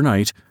December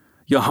night,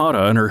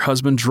 Yahara and her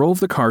husband drove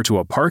the car to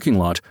a parking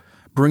lot,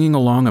 bringing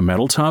along a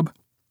metal tub,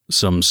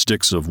 some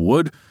sticks of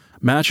wood,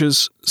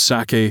 matches,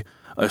 sake,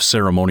 a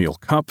ceremonial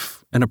cup,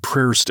 and a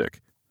prayer stick.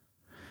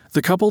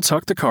 The couple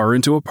tucked the car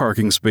into a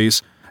parking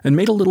space and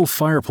made a little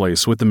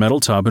fireplace with the metal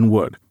tub and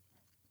wood.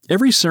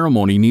 Every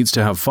ceremony needs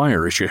to have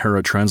fire,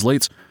 Ishihara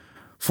translates.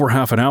 For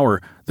half an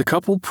hour, the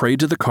couple prayed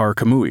to the car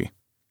kamui.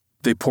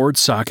 They poured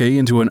sake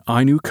into an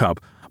Ainu cup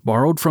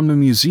borrowed from the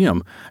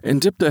museum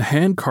and dipped a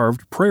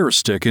hand-carved prayer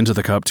stick into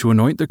the cup to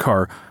anoint the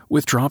car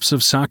with drops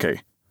of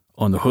sake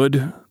on the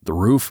hood, the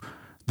roof,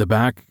 the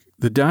back,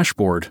 the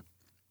dashboard,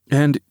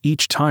 and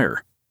each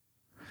tire.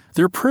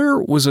 Their prayer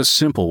was a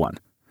simple one.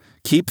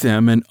 Keep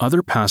them and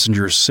other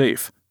passengers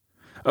safe.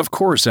 Of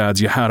course,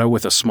 adds Yahara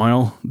with a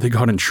smile, they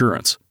got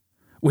insurance.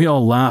 We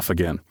all laugh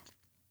again.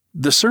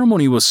 The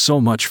ceremony was so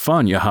much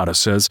fun, Yahara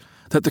says,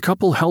 that the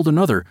couple held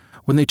another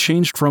when they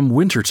changed from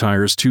winter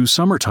tires to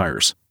summer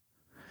tires.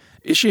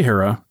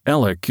 Ishihara,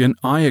 Alec, and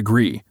I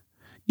agree.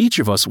 Each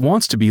of us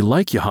wants to be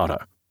like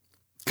Yahara,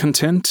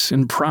 content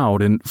and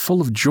proud and full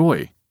of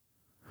joy.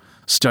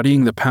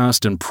 Studying the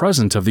past and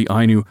present of the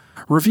Ainu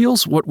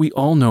reveals what we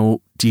all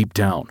know deep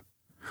down.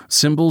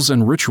 Symbols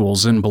and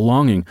rituals and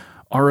belonging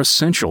are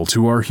essential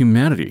to our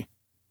humanity.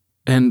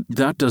 And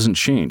that doesn't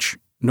change,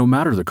 no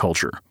matter the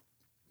culture.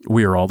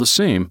 We are all the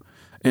same,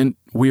 and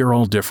we are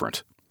all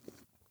different.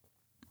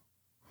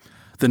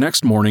 The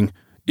next morning,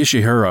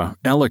 Ishihara,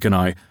 Alec, and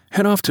I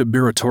head off to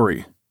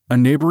Biratori, a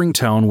neighboring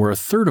town where a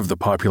third of the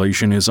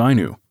population is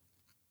Ainu.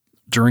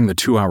 During the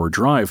 2-hour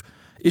drive,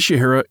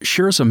 Ishihara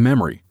shares a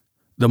memory,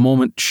 the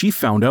moment she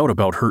found out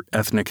about her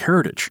ethnic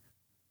heritage.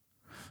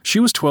 She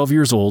was 12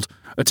 years old,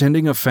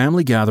 attending a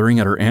family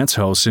gathering at her aunt's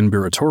house in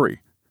Biratori.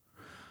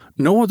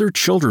 No other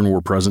children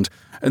were present,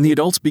 and the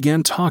adults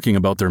began talking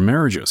about their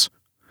marriages.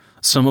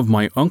 Some of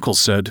my uncles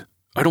said,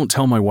 "I don't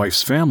tell my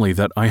wife's family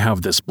that I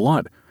have this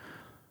blood."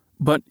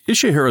 But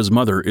Ishihara's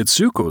mother,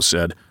 Itsuko,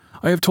 said,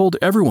 "I have told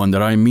everyone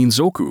that I am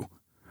Minzoku."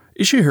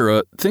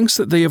 Ishihara thinks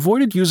that they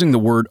avoided using the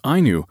word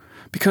Ainu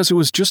because it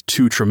was just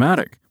too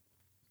traumatic.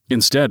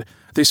 Instead,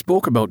 they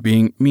spoke about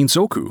being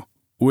Minzoku,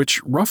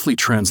 which roughly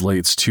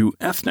translates to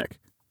ethnic.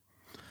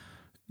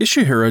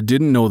 Ishihara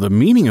didn't know the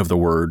meaning of the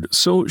word,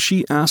 so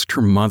she asked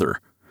her mother.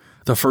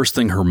 The first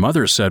thing her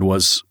mother said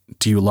was,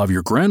 "Do you love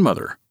your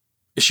grandmother?"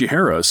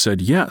 Ishihara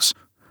said yes.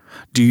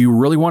 "Do you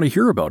really want to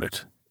hear about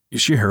it?"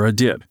 Ishihara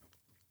did.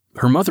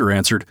 Her mother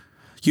answered,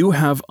 "You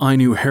have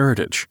Ainu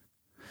heritage."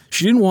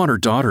 She didn't want her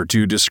daughter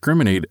to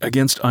discriminate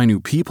against Ainu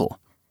people.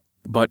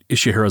 But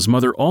Ishihara's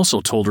mother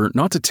also told her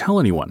not to tell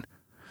anyone.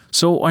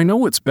 "So I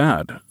know it's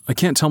bad. I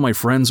can't tell my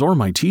friends or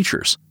my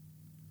teachers."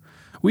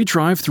 We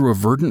drive through a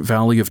verdant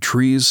valley of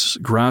trees,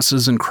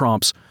 grasses, and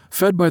crops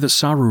fed by the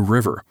Saru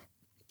River,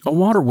 a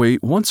waterway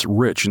once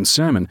rich in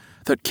salmon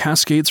that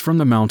cascades from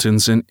the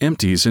mountains and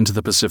empties into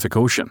the Pacific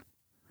Ocean.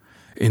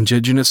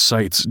 Indigenous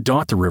sites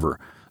dot the river,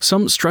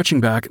 some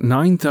stretching back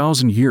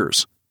 9,000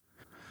 years.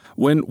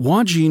 When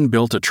Wajin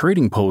built a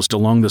trading post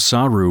along the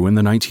Saru in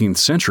the 19th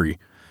century,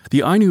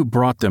 the Ainu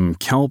brought them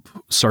kelp,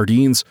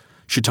 sardines,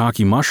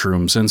 shiitake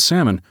mushrooms, and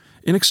salmon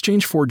in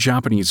exchange for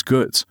Japanese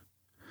goods.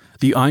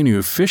 The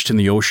Ainu fished in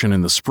the ocean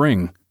in the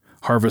spring,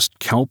 harvested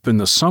kelp in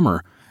the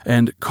summer,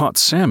 and caught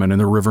salmon in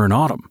the river in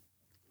autumn.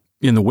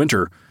 In the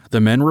winter,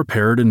 the men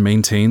repaired and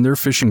maintained their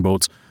fishing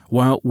boats,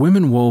 while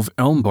women wove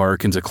elm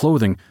bark into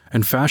clothing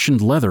and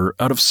fashioned leather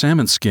out of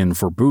salmon skin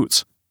for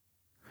boots.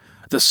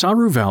 The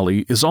Saru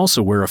Valley is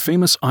also where a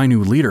famous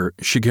Ainu leader,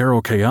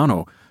 Shigeru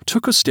Kayano,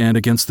 took a stand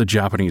against the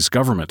Japanese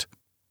government.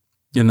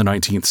 In the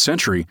 19th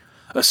century,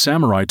 a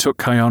samurai took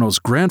Kayano's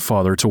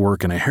grandfather to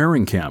work in a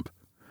herring camp.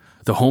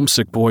 The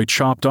homesick boy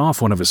chopped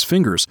off one of his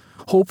fingers,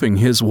 hoping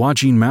his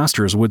Wajin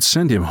masters would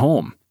send him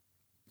home.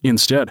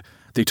 Instead,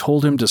 they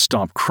told him to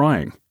stop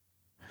crying.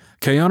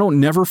 Kayano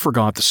never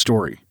forgot the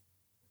story.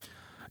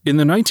 In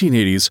the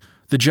 1980s,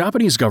 the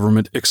Japanese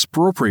government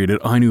expropriated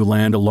Ainu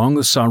land along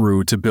the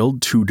Saru to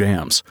build 2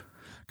 dams.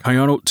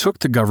 Kayano took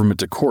the government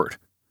to court.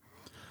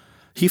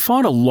 He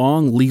fought a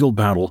long legal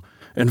battle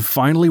and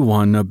finally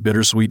won a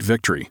bittersweet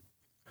victory.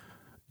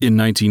 In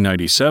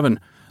 1997,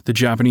 the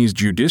Japanese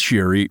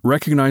judiciary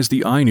recognized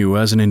the Ainu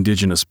as an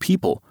indigenous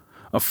people,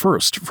 a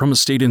first from a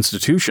state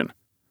institution.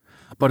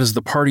 But as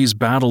the parties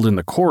battled in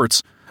the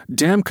courts,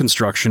 dam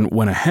construction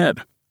went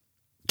ahead.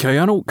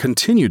 Kayano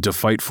continued to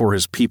fight for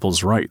his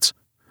people's rights.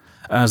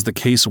 As the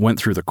case went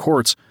through the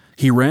courts,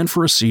 he ran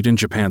for a seat in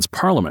Japan's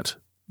parliament,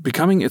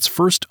 becoming its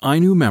first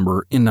Ainu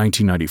member in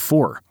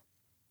 1994.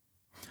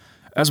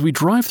 As we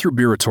drive through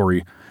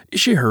Biratori,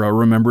 Ishihara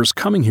remembers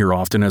coming here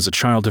often as a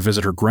child to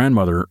visit her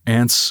grandmother,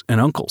 aunts,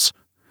 and uncles.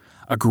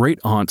 A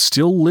great-aunt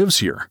still lives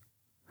here.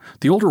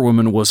 The older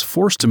woman was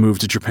forced to move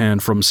to Japan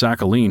from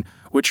Sakhalin,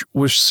 which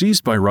was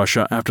seized by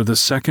Russia after the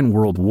Second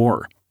World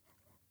War.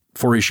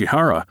 For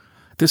Ishihara,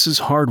 this is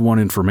hard-won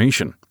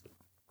information.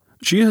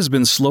 She has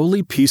been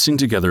slowly piecing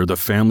together the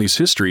family's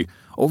history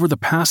over the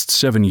past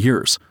 7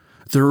 years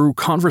through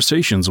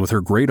conversations with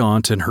her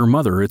great-aunt and her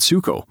mother,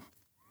 Itsuko.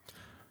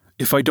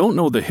 If I don't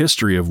know the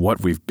history of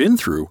what we've been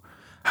through,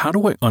 how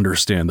do I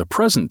understand the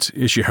present?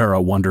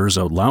 Ishihara wonders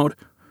out loud.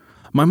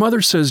 My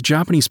mother says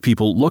Japanese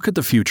people look at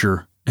the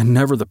future and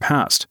never the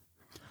past.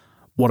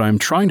 What I'm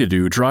trying to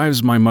do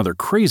drives my mother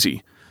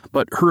crazy,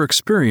 but her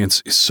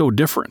experience is so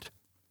different.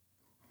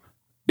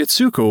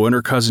 Itsuko and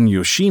her cousin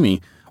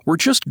Yoshimi were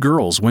just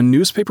girls when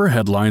newspaper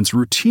headlines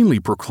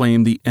routinely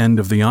proclaimed the end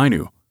of the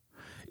Ainu.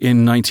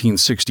 In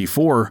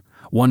 1964,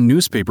 one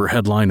newspaper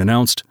headline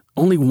announced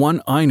only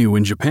one Ainu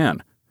in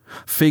Japan.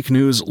 Fake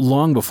news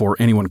long before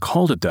anyone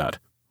called it that.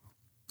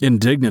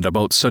 Indignant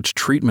about such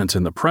treatment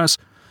in the press,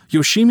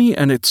 Yoshimi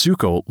and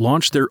Itsuko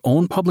launched their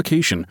own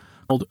publication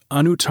called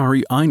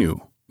Anutari Ainu,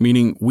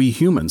 meaning We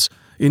Humans,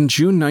 in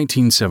June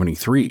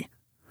 1973.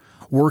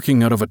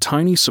 Working out of a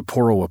tiny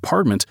Sapporo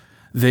apartment,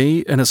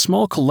 they and a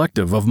small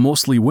collective of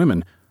mostly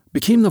women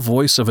became the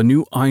voice of a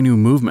new Ainu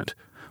movement,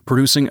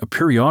 producing a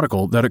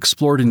periodical that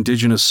explored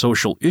indigenous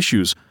social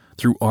issues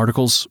through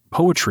articles,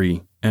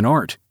 poetry, and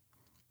art.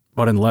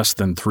 But in less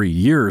than 3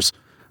 years,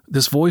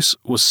 this voice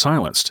was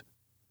silenced.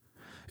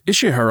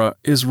 Ishihara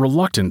is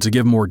reluctant to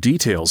give more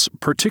details,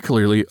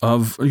 particularly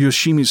of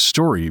Yoshimi's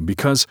story,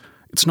 because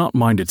it's not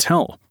mine to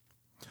tell.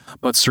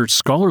 But search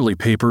scholarly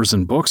papers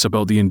and books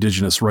about the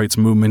indigenous rights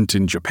movement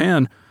in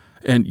Japan,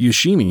 and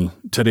Yoshimi,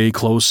 today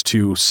close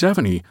to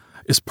 70,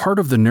 is part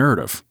of the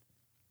narrative.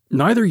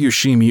 Neither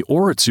Yoshimi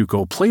or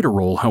Itsuko played a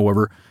role,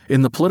 however,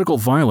 in the political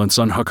violence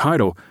on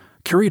Hokkaido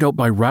carried out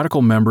by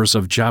radical members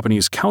of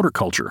Japanese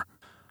counterculture,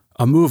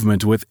 a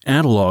movement with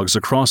analogues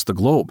across the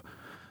globe,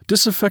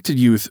 disaffected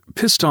youth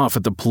pissed off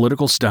at the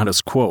political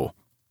status quo.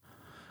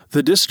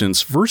 The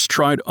dissidents first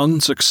tried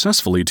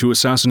unsuccessfully to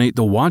assassinate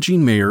the Wajin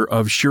mayor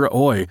of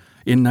Shiraoi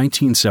in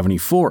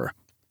 1974.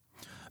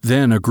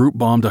 Then a group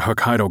bombed a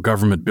Hokkaido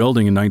government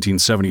building in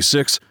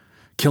 1976,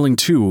 killing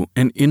 2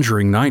 and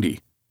injuring 90.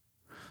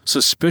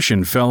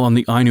 Suspicion fell on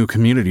the Ainu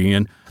community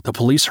and the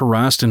police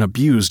harassed and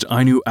abused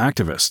Ainu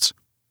activists.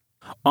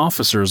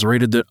 Officers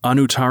raided the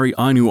Anutari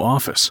Ainu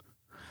office.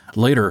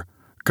 Later,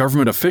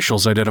 government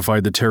officials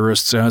identified the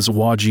terrorists as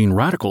Wajin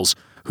radicals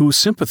who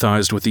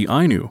sympathized with the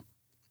Ainu.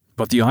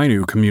 But the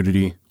Ainu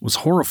community was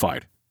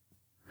horrified.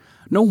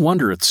 No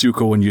wonder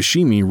Itsuko and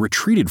Yoshimi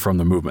retreated from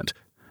the movement.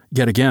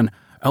 Yet again,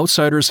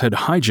 outsiders had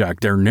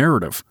hijacked their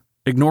narrative,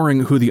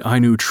 ignoring who the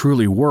Ainu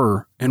truly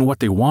were and what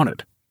they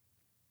wanted.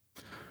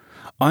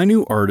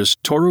 Ainu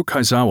artist Toru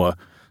Kaizawa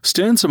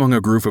stands among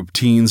a group of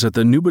teens at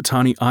the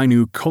Nubutani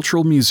Ainu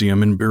Cultural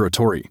Museum in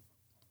Biratori.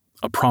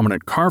 A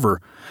prominent carver,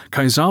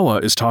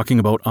 Kaizawa is talking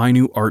about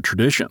Ainu art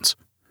traditions.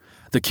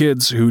 The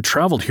kids who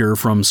traveled here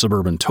from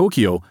suburban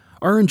Tokyo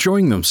are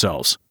enjoying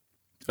themselves,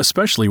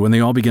 especially when they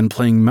all begin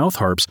playing mouth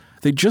harps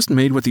they just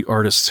made with the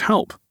artist's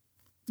help.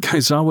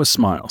 Kaizawa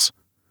smiles.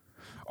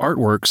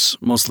 Artworks,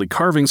 mostly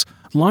carvings,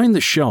 line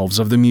the shelves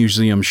of the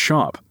museum's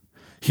shop.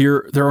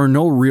 Here, there are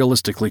no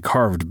realistically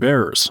carved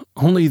bears,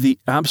 only the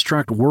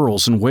abstract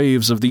whirls and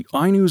waves of the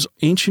Ainu's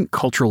ancient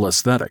cultural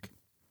aesthetic.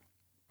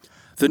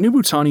 The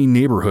Nubutani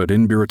neighborhood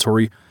in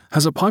Biratori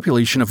has a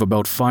population of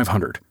about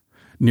 500.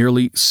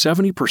 Nearly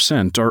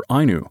 70% are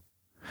Ainu.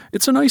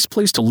 It's a nice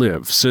place to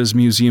live, says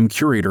museum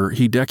curator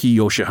Hideki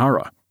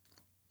Yoshihara.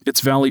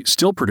 Its valley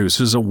still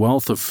produces a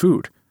wealth of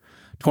food.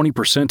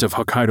 20% of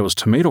Hokkaido's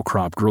tomato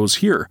crop grows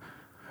here,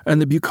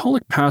 and the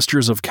bucolic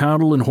pastures of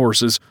cattle and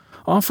horses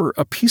offer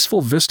a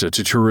peaceful vista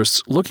to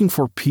tourists looking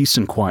for peace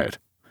and quiet.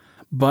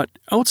 But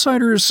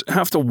outsiders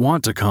have to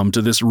want to come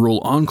to this rural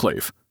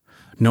enclave.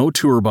 No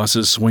tour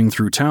buses swing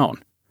through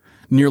town.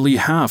 Nearly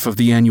half of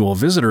the annual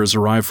visitors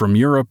arrive from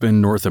Europe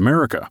and North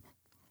America.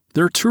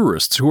 They're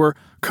tourists who are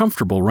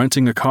comfortable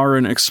renting a car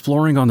and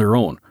exploring on their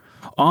own,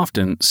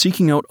 often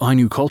seeking out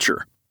Ainu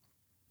culture.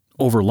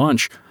 Over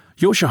lunch,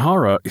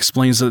 Yoshihara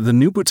explains that the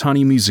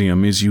Nubutani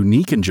Museum is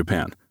unique in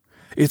Japan.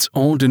 It's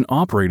owned and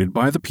operated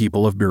by the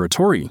people of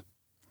Biratori.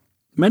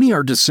 Many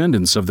are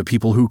descendants of the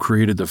people who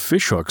created the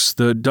fishhooks,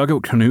 the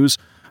dugout canoes,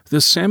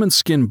 the salmon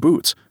skin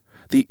boots,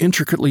 the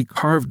intricately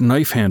carved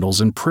knife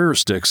handles and prayer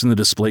sticks in the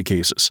display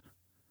cases.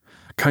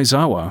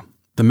 Kaizawa,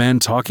 the man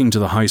talking to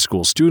the high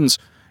school students,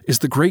 is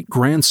the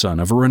great-grandson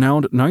of a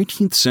renowned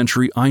 19th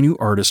century Ainu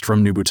artist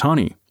from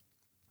Nubutani.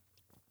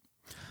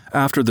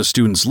 After the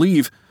students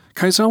leave,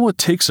 Kaizawa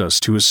takes us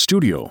to his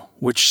studio,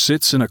 which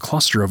sits in a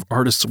cluster of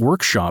artists'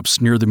 workshops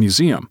near the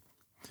museum.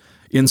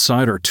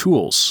 Inside are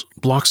tools,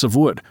 blocks of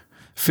wood,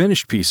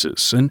 finished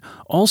pieces, and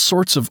all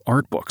sorts of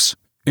art books,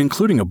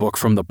 including a book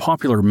from the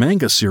popular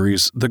manga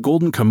series The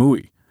Golden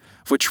Kamuy,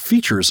 which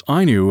features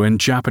Ainu and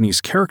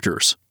Japanese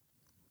characters.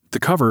 The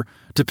cover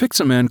depicts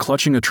a man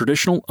clutching a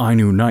traditional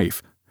Ainu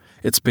knife.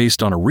 It's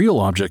based on a real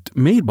object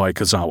made by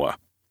Kaizawa.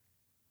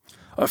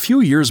 A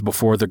few years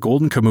before The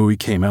Golden Kamuy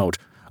came out,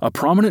 a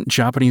prominent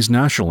Japanese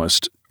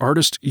nationalist,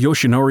 artist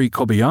Yoshinori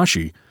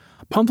Kobayashi,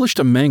 published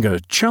a manga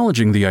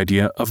challenging the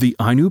idea of the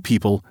Ainu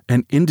people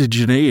and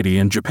indigeneity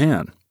in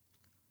Japan.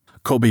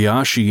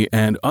 Kobayashi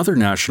and other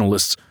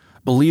nationalists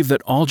believe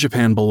that all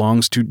Japan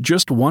belongs to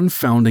just one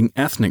founding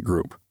ethnic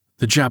group,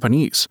 the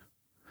Japanese.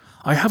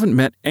 I haven't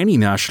met any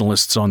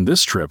nationalists on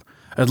this trip,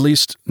 at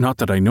least not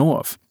that I know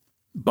of.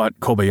 But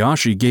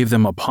Kobayashi gave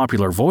them a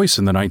popular voice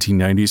in the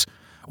 1990s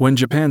when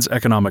Japan's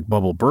economic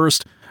bubble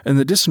burst and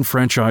the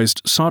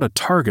disenfranchised sought a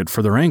target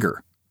for their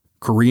anger: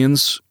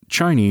 Koreans,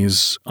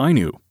 Chinese,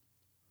 Ainu.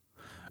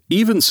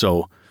 Even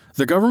so,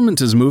 the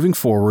government is moving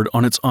forward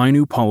on its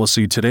Ainu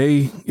policy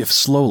today, if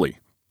slowly.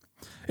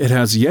 It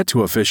has yet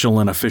to official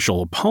an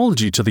official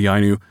apology to the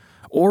Ainu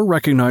or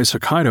recognize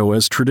Hokkaido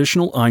as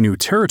traditional Ainu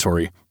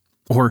territory,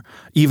 or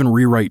even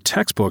rewrite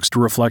textbooks to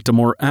reflect a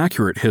more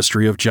accurate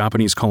history of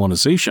Japanese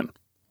colonization.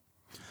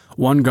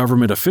 One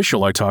government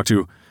official I talked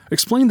to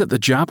explained that the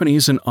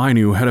Japanese and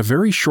Ainu had a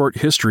very short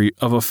history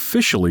of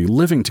officially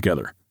living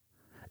together.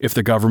 If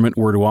the government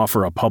were to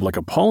offer a public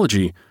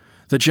apology,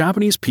 the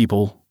Japanese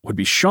people would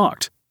be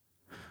shocked.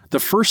 The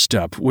first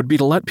step would be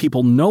to let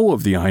people know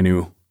of the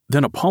Ainu,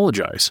 then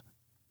apologize.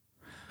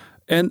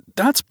 And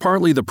that's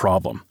partly the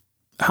problem.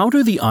 How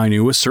do the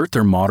Ainu assert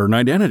their modern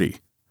identity?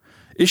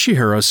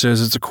 Ishihara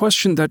says it's a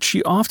question that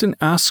she often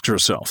asks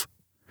herself.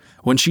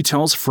 When she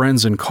tells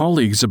friends and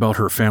colleagues about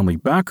her family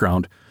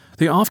background,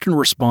 they often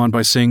respond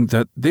by saying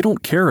that they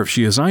don't care if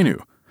she is Ainu,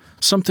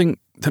 something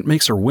that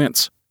makes her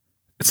wince.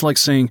 It's like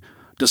saying,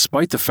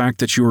 despite the fact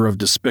that you are of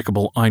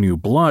despicable Ainu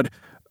blood,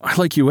 I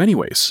like you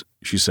anyways,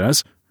 she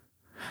says.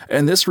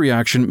 And this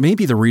reaction may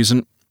be the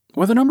reason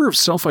why the number of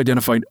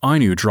self-identified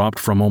Ainu dropped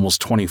from almost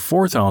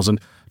 24,000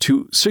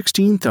 to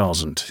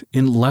 16,000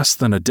 in less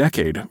than a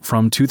decade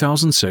from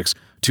 2006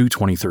 to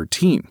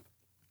 2013.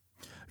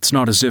 It's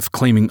not as if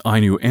claiming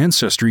Ainu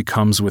ancestry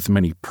comes with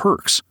many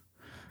perks.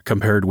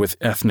 Compared with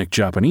ethnic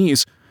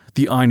Japanese,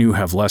 the Ainu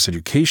have less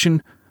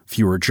education,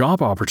 fewer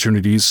job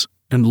opportunities,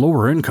 and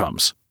lower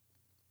incomes.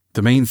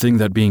 The main thing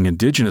that being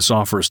indigenous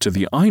offers to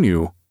the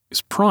Ainu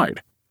is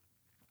pride.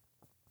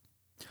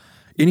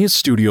 In his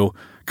studio,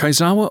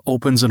 Kaizawa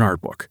opens an art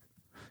book.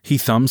 He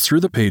thumbs through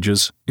the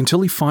pages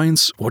until he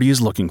finds what he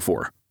is looking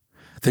for.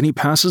 Then he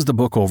passes the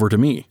book over to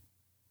me.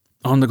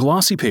 On the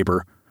glossy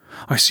paper,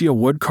 I see a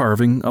wood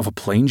carving of a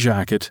plain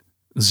jacket,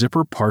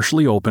 zipper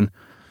partially open,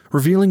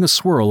 revealing a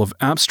swirl of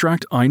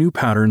abstract Ainu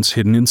patterns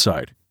hidden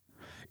inside.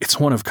 It's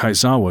one of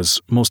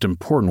Kaizawa's most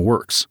important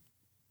works.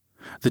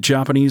 The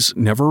Japanese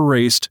never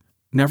erased,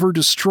 never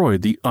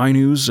destroyed the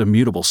Ainu's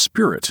immutable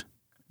spirit,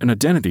 an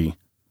identity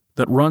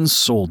that runs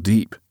soul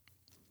deep.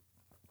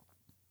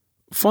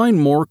 Find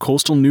more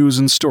coastal news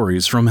and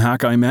stories from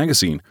Hakai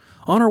Magazine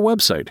on our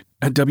website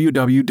at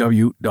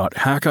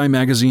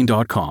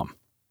www.hakaimagazine.com.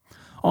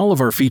 All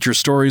of our feature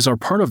stories are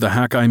part of the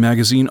Hakai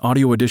Magazine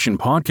Audio Edition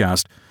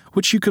podcast,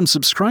 which you can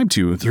subscribe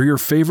to through your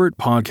favorite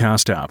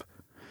podcast app.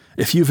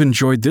 If you've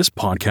enjoyed this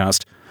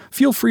podcast,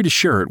 feel free to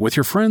share it with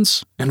your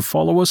friends and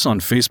follow us on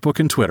Facebook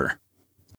and Twitter.